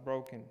was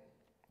broken.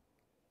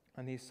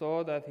 And he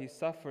saw that his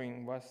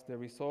suffering was the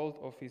result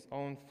of his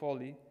own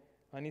folly,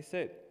 and he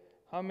said,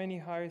 How many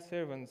hired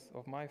servants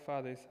of my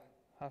father's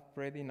have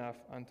bread enough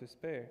and to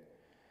spare,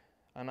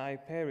 and I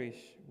perish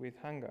with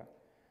hunger?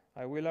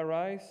 I will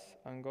arise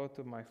and go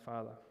to my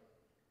father.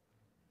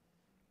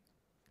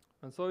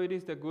 And so it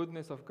is the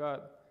goodness of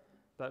God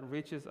that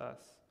reaches us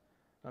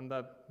and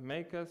that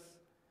makes us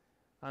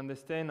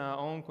understand our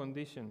own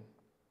condition.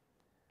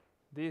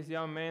 This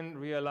young man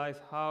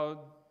realized how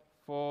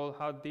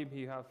deep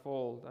he had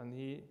fallen, and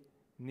he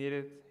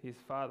needed his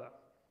father.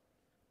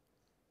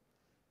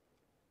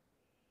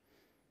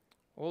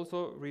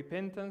 Also,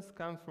 repentance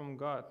comes from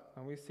God,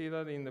 and we see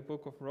that in the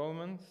book of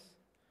Romans,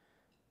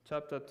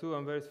 chapter 2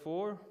 and verse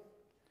 4.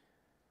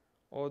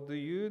 Or do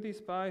you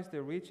despise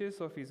the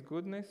riches of his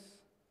goodness,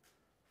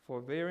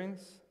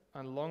 forbearance,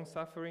 and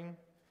long-suffering,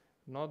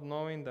 not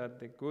knowing that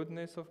the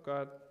goodness of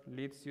God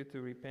leads you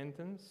to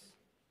repentance?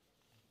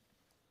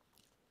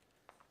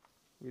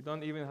 We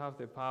don't even have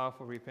the power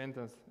for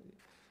repentance.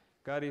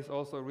 God is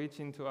also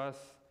reaching to us,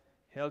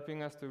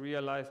 helping us to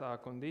realize our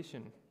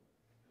condition,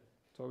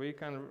 so we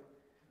can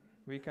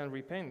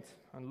repent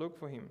and look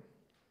for Him.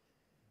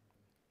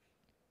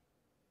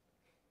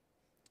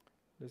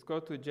 Let's go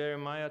to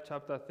Jeremiah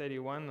chapter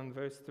 31 and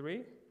verse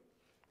 3.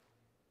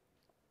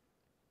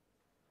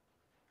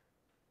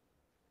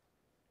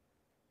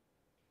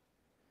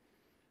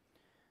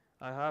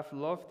 I have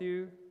loved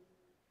you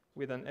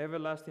with an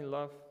everlasting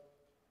love.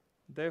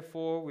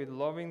 Therefore, with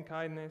loving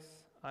kindness,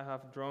 I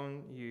have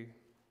drawn you.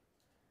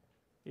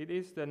 It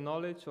is the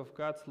knowledge of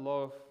God's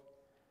love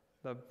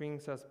that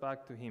brings us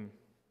back to Him.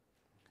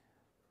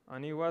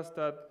 And it was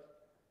that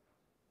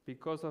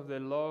because of the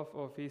love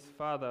of his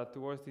father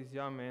towards this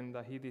young man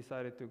that he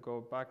decided to go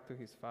back to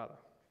his father.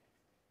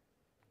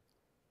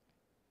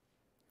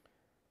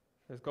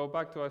 Let's go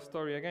back to our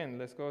story again.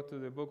 Let's go to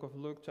the book of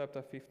Luke,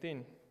 chapter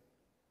 15.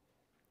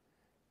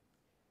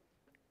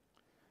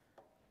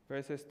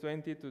 Verses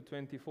 20 to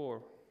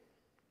 24.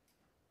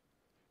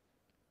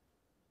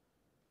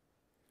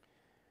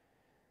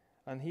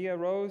 And he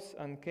arose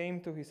and came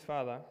to his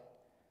father,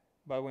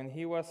 but when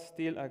he was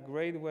still a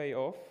great way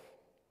off,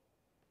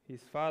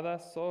 his father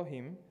saw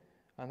him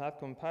and had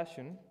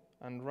compassion,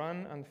 and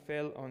ran and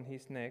fell on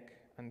his neck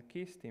and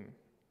kissed him.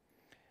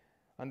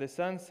 And the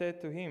son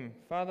said to him,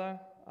 Father,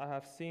 I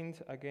have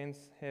sinned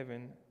against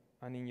heaven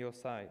and in your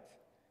sight,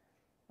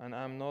 and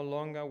I am no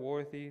longer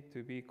worthy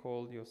to be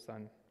called your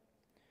son.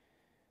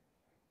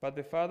 But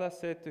the father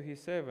said to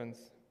his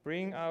servants,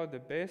 Bring out the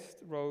best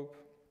robe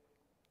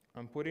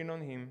and put it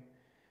on him,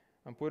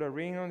 and put a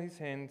ring on his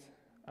hand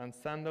and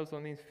sandals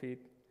on his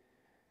feet,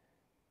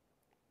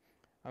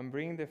 and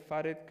bring the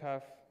fatted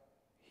calf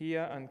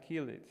here and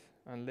kill it,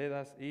 and let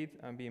us eat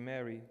and be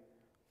merry.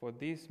 For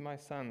this my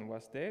son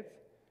was dead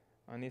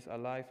and is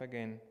alive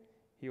again.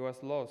 He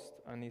was lost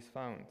and is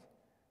found.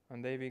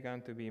 And they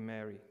began to be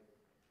merry.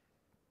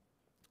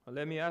 Well,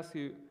 let me ask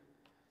you,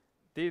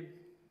 did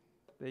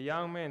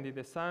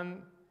the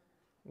son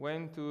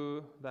went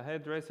to the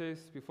hairdressers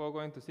before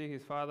going to see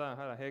his father and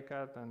had a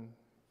haircut and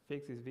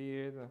fix his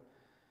beard?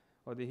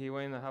 Or did he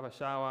went and have a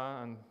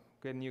shower and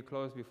get new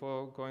clothes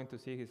before going to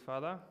see his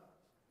father?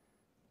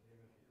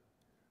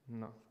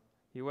 No.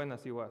 He went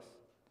as he was.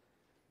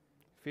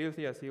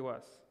 Filthy as he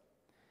was.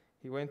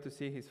 He went to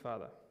see his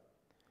father.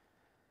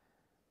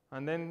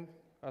 And then,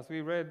 as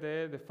we read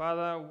there, the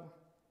father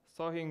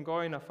saw him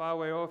going a far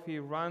way off. He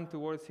ran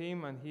towards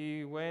him, and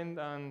he went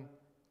and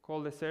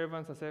called the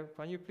servants and said,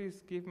 Can you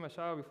please give him a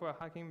shower before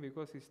I hug him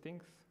because he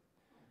stinks?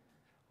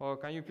 Or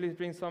can you please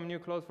bring some new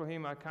clothes for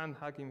him? I can't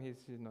hug him.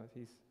 He's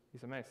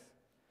a mess.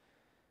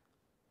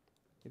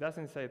 He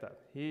doesn't say that.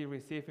 He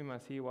received him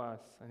as he was,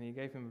 and he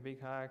gave him a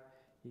big hug.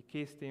 He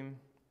kissed him,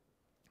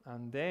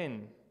 and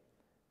then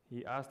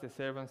he asked the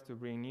servants to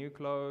bring new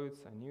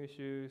clothes and new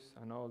shoes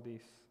and all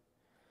this.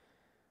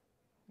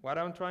 What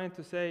I'm trying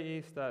to say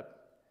is that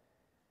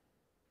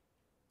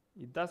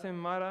it doesn't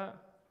matter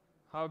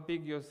how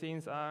big your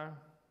sins are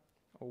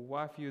or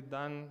what you've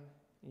done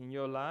in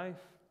your life,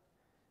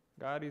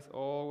 God is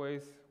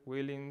always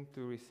willing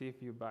to receive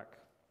you back.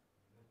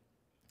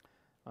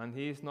 And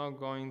He is not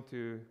going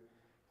to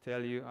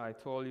tell you, I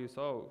told you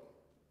so.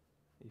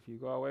 If you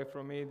go away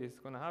from me, this is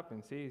going to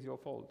happen. See, it's your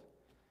fault.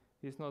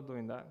 He's not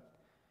doing that.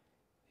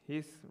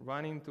 He's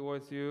running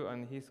towards you,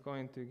 and He's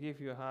going to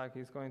give you a hug.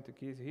 He's going to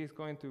kiss you. He's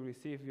going to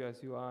receive you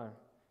as you are.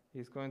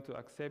 He's going to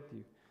accept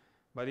you.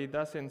 But He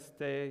doesn't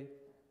stay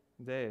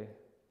there.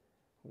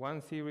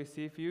 Once He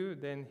receives you,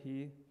 then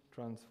He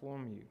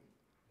transforms you.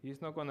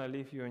 He's not going to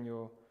leave you in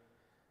your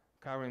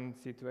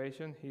current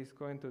situation. He's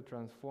going to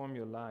transform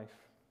your life.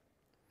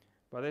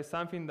 But there's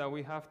something that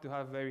we have to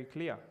have very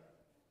clear.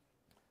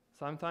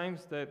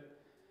 Sometimes that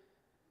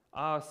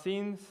our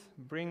sins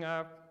bring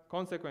up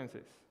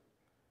consequences.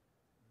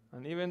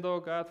 And even though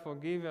God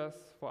forgives us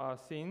for our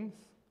sins,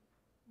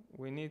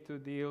 we need to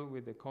deal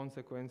with the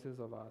consequences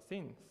of our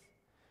sins.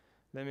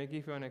 Let me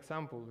give you an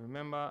example.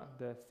 Remember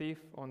the thief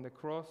on the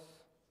cross?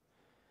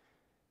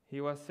 He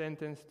was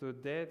sentenced to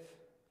death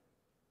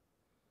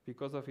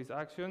because of his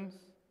actions.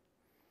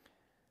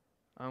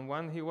 And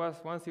once he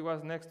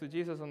was next to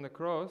Jesus on the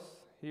cross,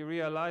 he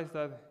realized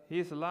that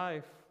his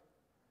life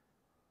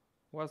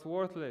was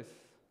worthless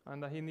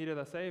and that he needed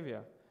a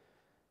Savior.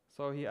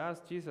 So he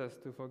asked Jesus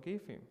to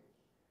forgive him.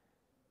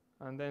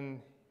 And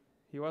then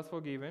he was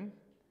forgiven,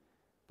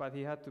 but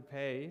he had to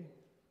pay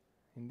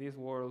in this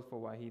world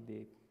for what he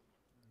did.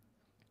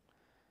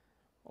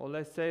 Or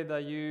let's say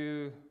that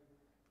you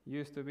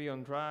used to be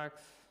on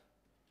drugs,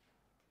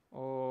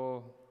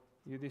 or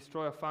you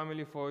destroy a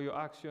family for your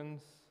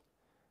actions,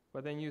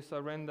 but then you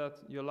surrender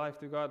your life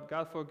to God.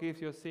 God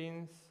forgives your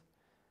sins,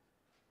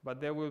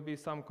 but there will be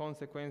some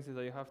consequences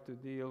that you have to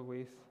deal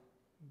with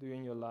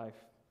during your life.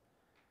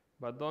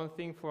 But don't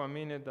think for a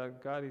minute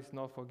that God is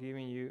not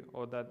forgiving you,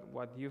 or that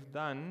what you've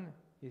done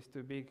is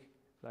too big,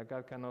 that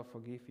God cannot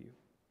forgive you.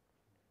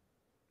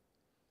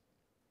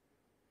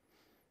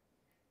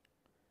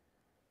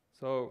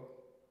 So,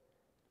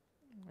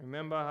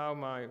 remember how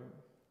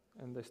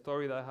in the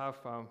story that I have,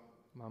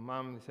 my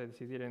mom said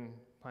she didn't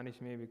punish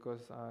me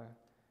because I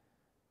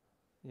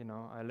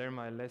learned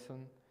my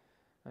lesson.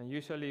 And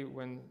usually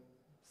when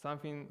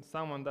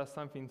someone does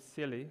something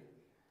silly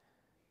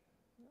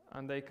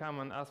and they come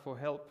and ask for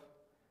help,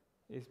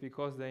 it's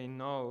because they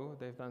know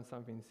they've done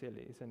something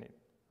silly, isn't it?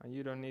 And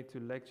you don't need to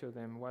lecture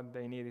them. What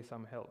they need is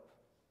some help.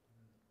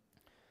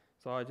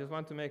 So I just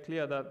want to make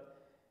clear that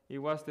it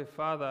was the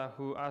father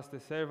who asked the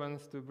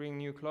servants to bring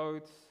new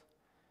clothes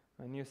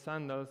and new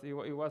sandals. It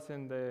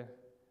wasn't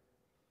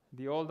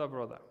the older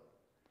brother.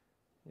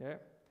 Yeah?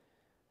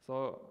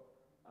 So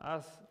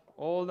as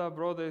older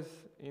brothers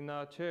in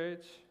our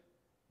church,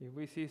 if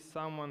we see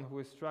someone who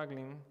is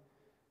struggling,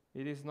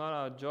 it is not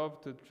our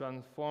job to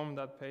transform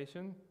that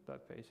patient, sorry,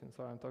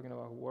 I'm talking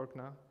about work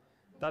now,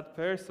 that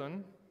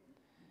person,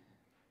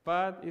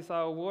 but it's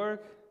our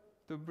work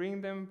to bring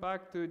them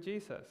back to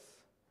Jesus.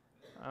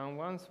 And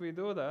once we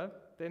do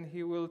that, then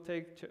He will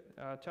take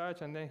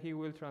charge, and then He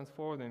will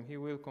transform them. He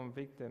will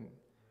convict them.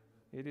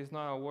 It is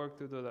not our work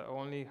to do that.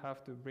 Only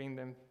have to bring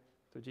them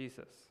to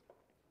Jesus.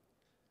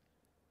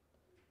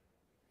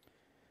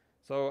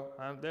 So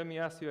let me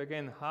ask you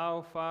again,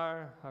 how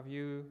far have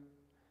you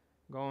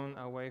gone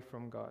away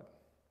from God?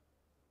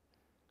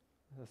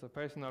 That's a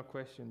personal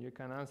question. You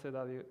can answer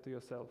that to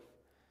yourself.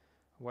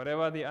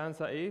 Whatever the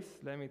answer is,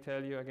 let me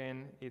tell you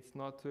again, it's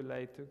not too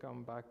late to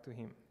come back to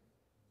Him.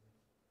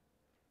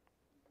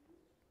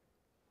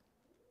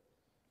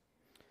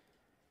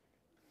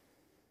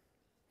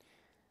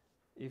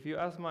 If you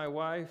ask my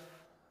wife,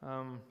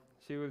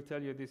 she will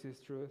tell you this is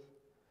truth.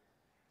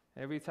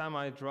 Every time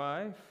I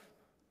drive,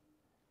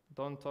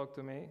 don't talk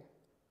to me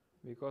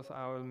because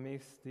I will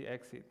miss the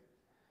exit.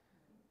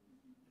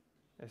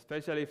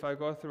 Especially if I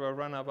go through a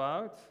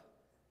runabout,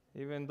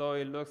 even though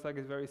it looks like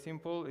it's very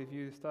simple, if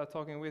you start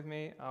talking with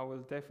me, I will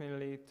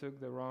definitely take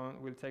the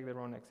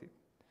wrong exit.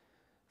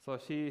 So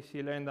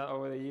she learned that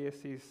over the years.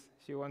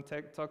 She won't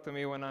talk to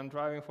me when I'm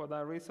driving for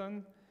that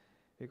reason,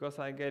 because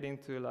I get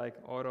into like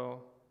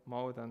auto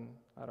mode and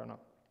I don't know.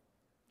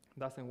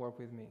 Doesn't work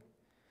with me.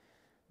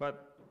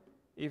 But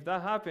if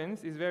that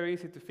happens, it's very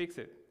easy to fix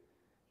it.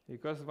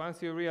 Because once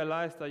you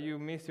realize that you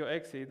missed your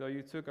exit or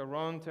you took a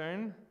wrong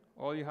turn,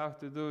 all you have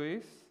to do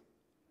is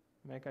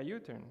make a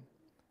U-turn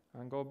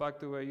and go back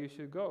to where you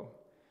should go.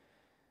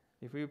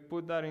 If we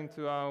put that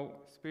into our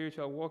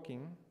spiritual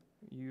walking,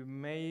 you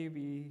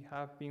maybe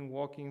have been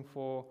walking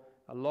for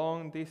a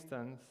long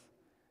distance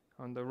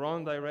on the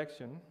wrong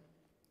direction,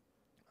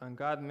 and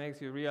God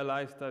makes you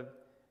realize that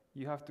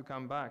you have to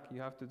come back,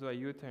 you have to do a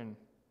U-turn.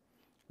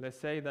 Let's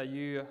say that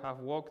you have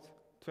walked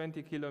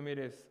 20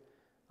 kilometers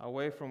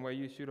away from where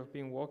you should have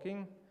been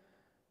walking,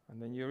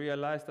 and then you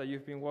realize that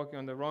you've been walking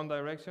on the wrong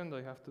direction, so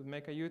you have to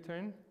make a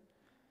U-turn.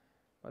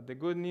 But the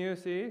good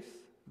news is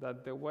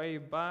that the way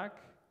back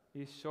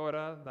is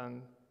shorter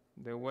than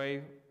the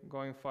way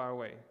going far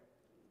away.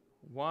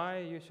 Why,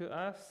 you should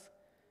ask?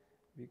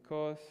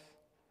 Because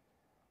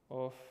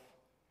of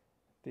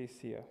this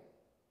here.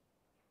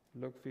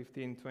 Luke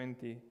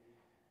 15:20.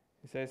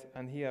 It says,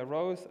 "And he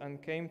arose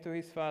and came to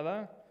his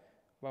father,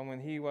 but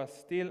when he was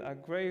still a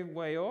great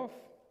way off,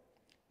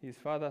 his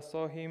father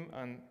saw him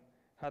and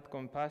had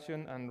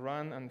compassion and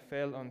ran and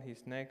fell on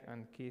his neck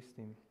and kissed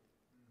him."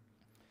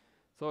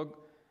 So,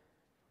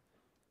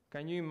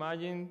 can you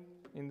imagine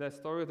in the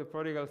story of the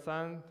prodigal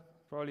son,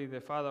 probably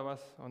the father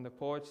was on the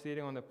porch,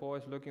 sitting on the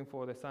porch, looking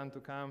for the son to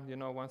come.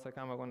 Once I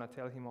come, I'm going to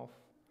tell him off.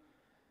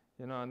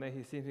 And then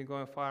he sees me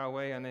going far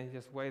away, and then he's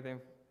just waiting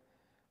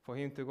for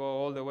him to go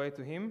all the way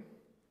to him.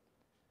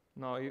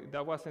 No,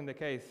 that wasn't the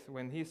case.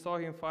 When he saw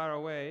him far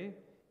away,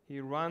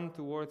 he ran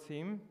towards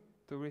him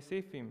to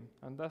receive him.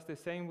 And that's the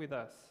same with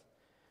us.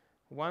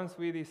 Once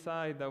we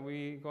decide that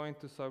we're going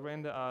to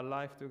surrender our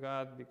life to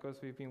God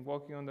because we've been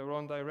walking on the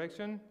wrong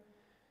direction,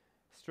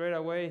 straight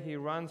away he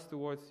runs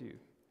towards you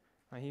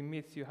and he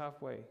meets you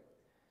halfway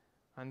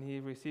and he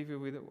receives you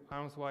with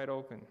arms wide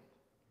open.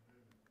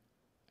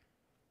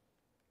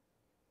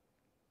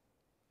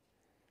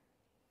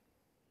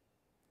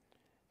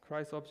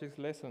 Christ Objects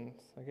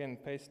Lessons, again,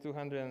 page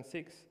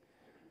 206.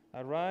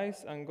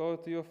 "Arise and go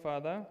to your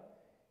Father.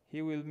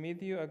 He will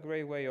meet you a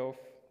great way off.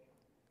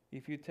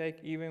 If you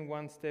take even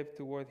one step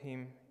toward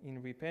him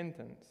in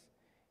repentance,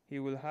 he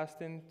will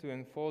hasten to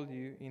enfold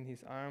you in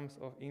his arms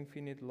of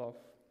infinite love.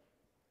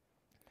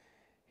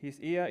 His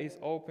ear is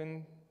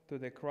open to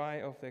the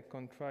cry of the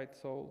contrite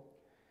soul,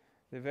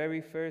 the very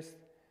first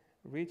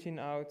reaching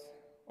out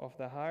of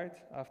the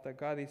heart after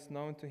God is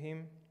known to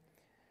him.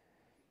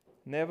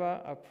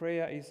 Never a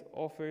prayer is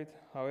offered,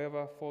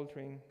 however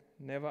faltering,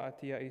 never a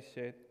tear is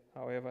shed,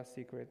 however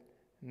secret,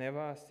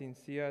 never a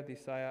sincere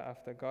desire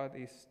after God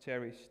is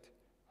cherished,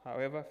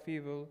 however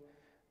feeble,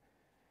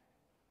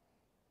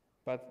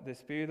 but the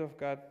Spirit of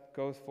God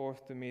goes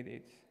forth to meet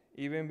it.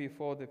 Even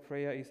before the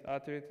prayer is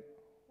uttered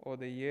or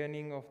the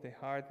yearning of the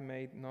heart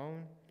made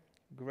known,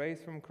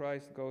 grace from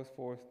Christ goes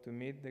forth to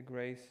meet the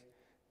grace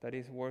that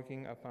is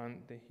working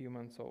upon the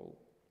human soul."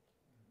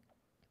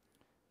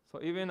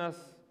 So even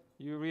as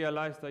you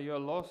realize that you're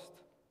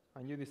lost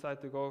and you decide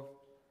to go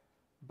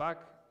back,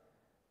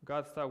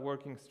 God starts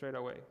working straight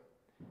away.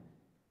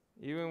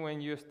 Even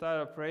when you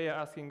start a prayer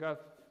asking God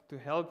to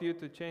help you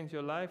to change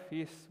your life,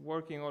 He's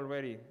working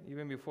already,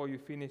 even before you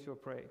finish your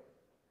prayer.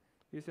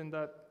 Isn't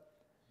that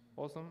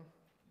awesome?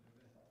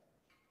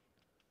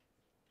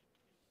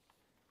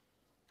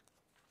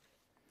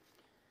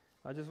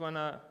 I just want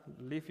to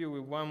leave you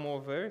with one more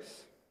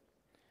verse.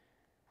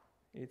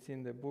 It's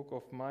in the book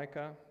of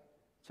Micah,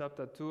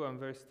 chapter 2 and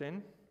verse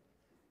 10.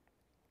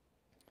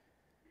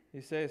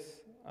 It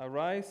says,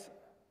 "Arise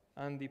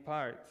and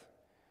depart,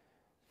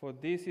 for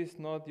this is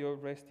not your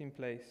resting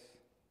place,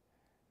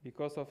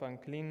 because of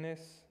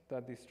uncleanness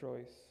that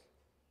destroys."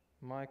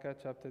 Micah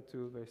chapter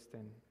 2, verse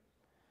 10.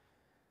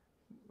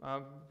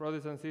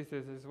 Brothers and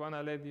sisters, I just want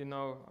to let you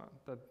know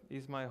that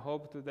is my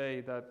hope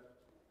today, that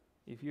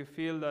if you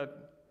feel that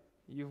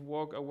you've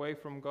walked away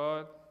from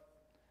God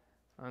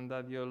and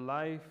that your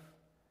life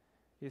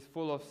is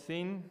full of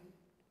sin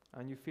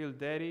and you feel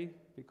dirty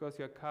because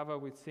you're covered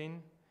with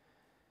sin,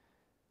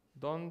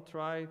 don't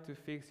try to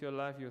fix your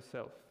life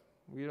yourself.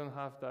 We don't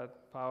have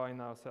that power in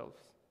ourselves.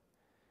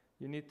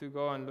 You need to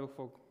go and look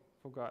for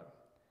God.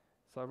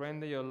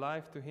 Surrender your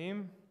life to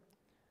Him,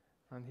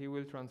 and He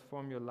will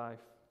transform your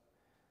life.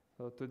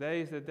 So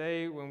today is the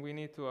day when we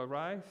need to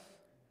arise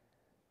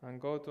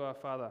and go to our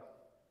Father.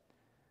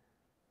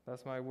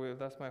 That's my will.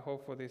 That's my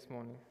hope for this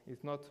morning.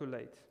 It's not too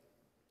late.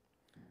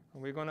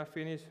 And we're going to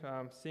finish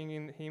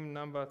singing hymn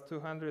number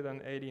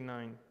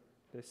 289,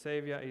 "The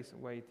Savior is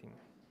Waiting."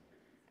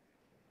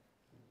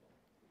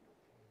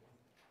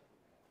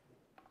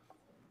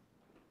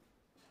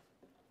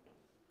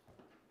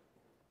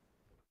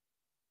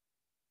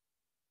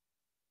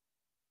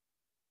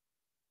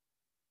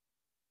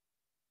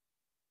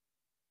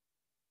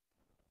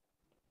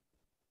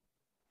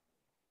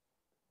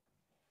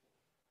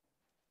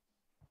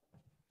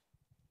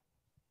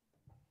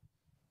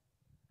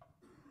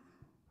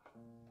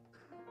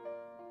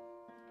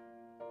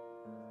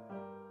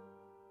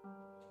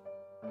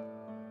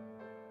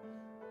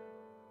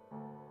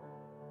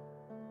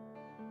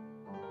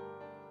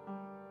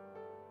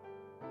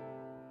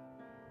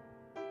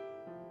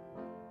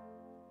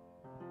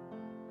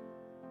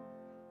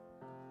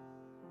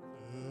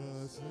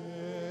 The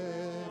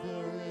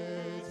Savior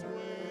is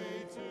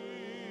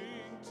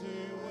waiting to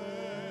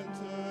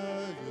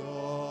enter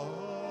your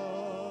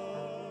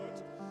heart.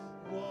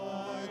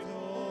 Why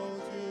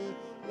don't you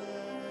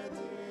let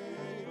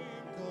Him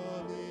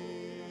come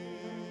in?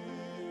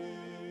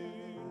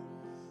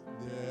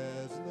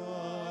 There's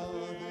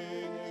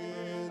nothing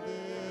in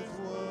this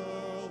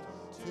world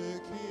to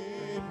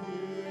keep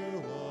you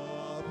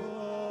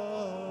apart.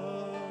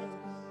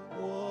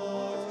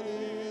 What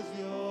is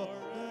your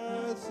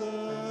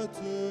answer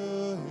to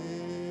Him?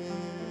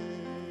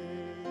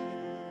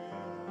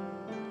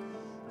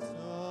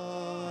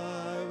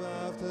 Time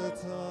after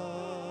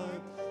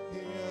time,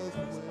 He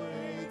has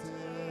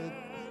waited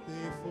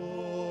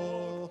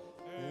before,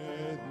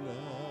 and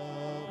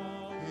now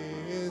He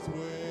is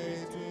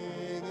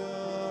waiting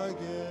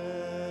again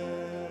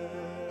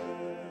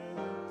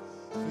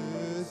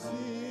to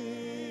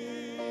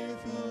see if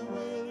you're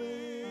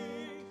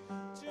willing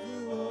to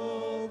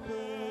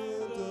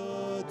open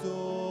the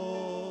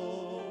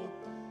door.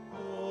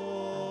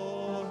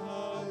 Oh,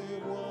 how He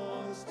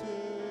wants to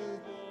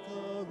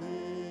come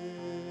in.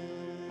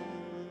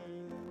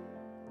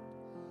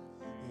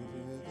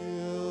 If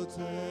you'll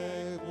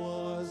take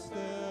one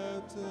step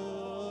to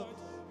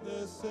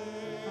the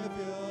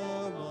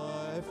Savior,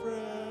 my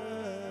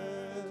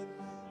friend,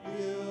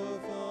 you'll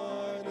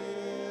find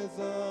His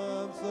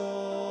arms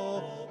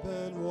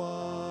open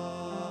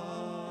wide.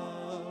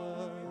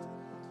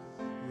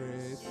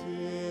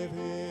 Receive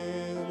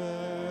Him,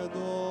 and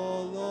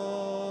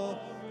all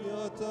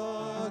your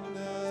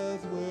darkness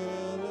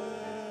will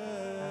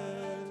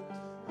end.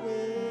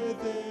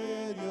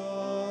 Within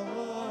your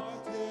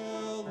heart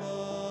He'll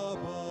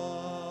abide.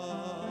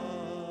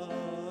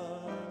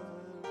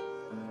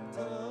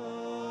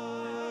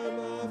 Time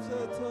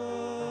after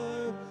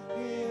time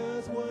He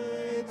has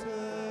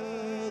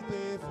waited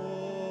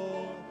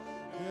before,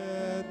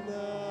 and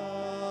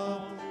now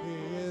He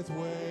is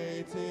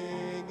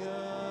waiting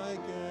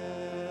again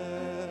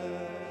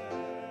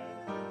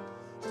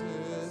to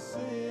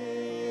see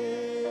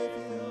if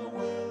you're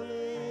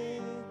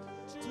willing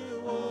to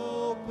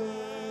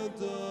open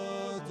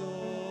the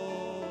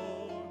door.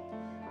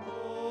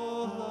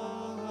 Oh,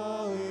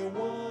 how He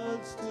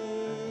wants to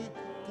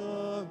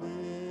come in.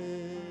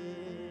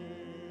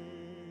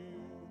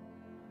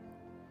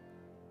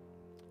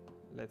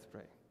 Let's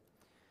pray.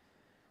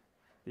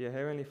 Dear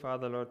Heavenly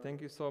Father, Lord,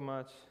 thank you so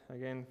much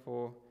again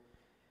for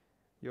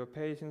your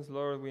patience,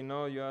 Lord. We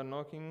know you are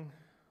knocking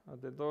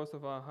at the doors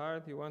of our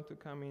heart. You want to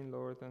come in,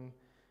 Lord, and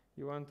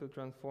you want to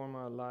transform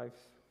our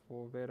lives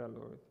for better,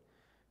 Lord.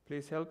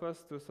 Please help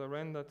us to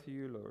surrender to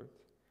you, Lord.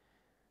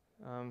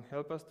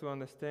 Help us to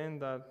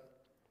understand that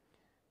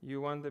you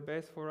want the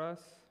best for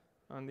us,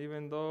 and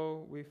even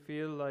though we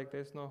feel like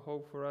there's no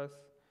hope for us,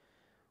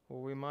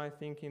 or we might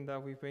thinking that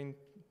we've been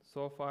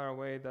so far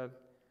away that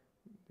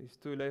it's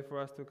too late for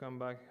us to come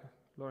back,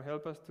 Lord,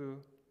 help us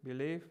to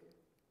believe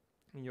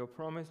in your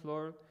promise,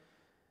 Lord,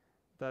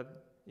 that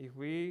if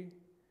we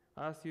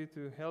ask you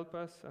to help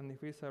us and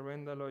if we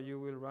surrender, Lord, you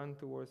will run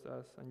towards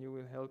us and you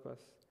will help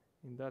us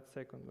in that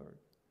second, Lord.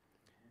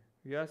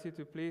 We ask you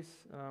to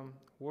please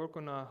work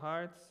on our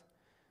hearts,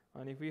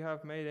 and if we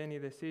have made any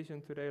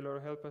decision today,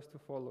 Lord, help us to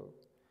follow.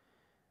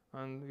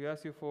 And we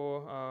ask you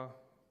for our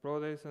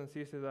brothers and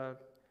sisters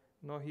that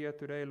not here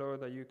today,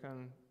 Lord, that you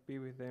can be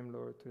with them,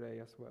 Lord, today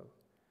as well.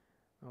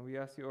 And we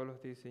ask you all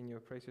of this in your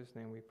precious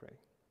name we pray.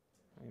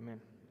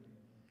 Amen.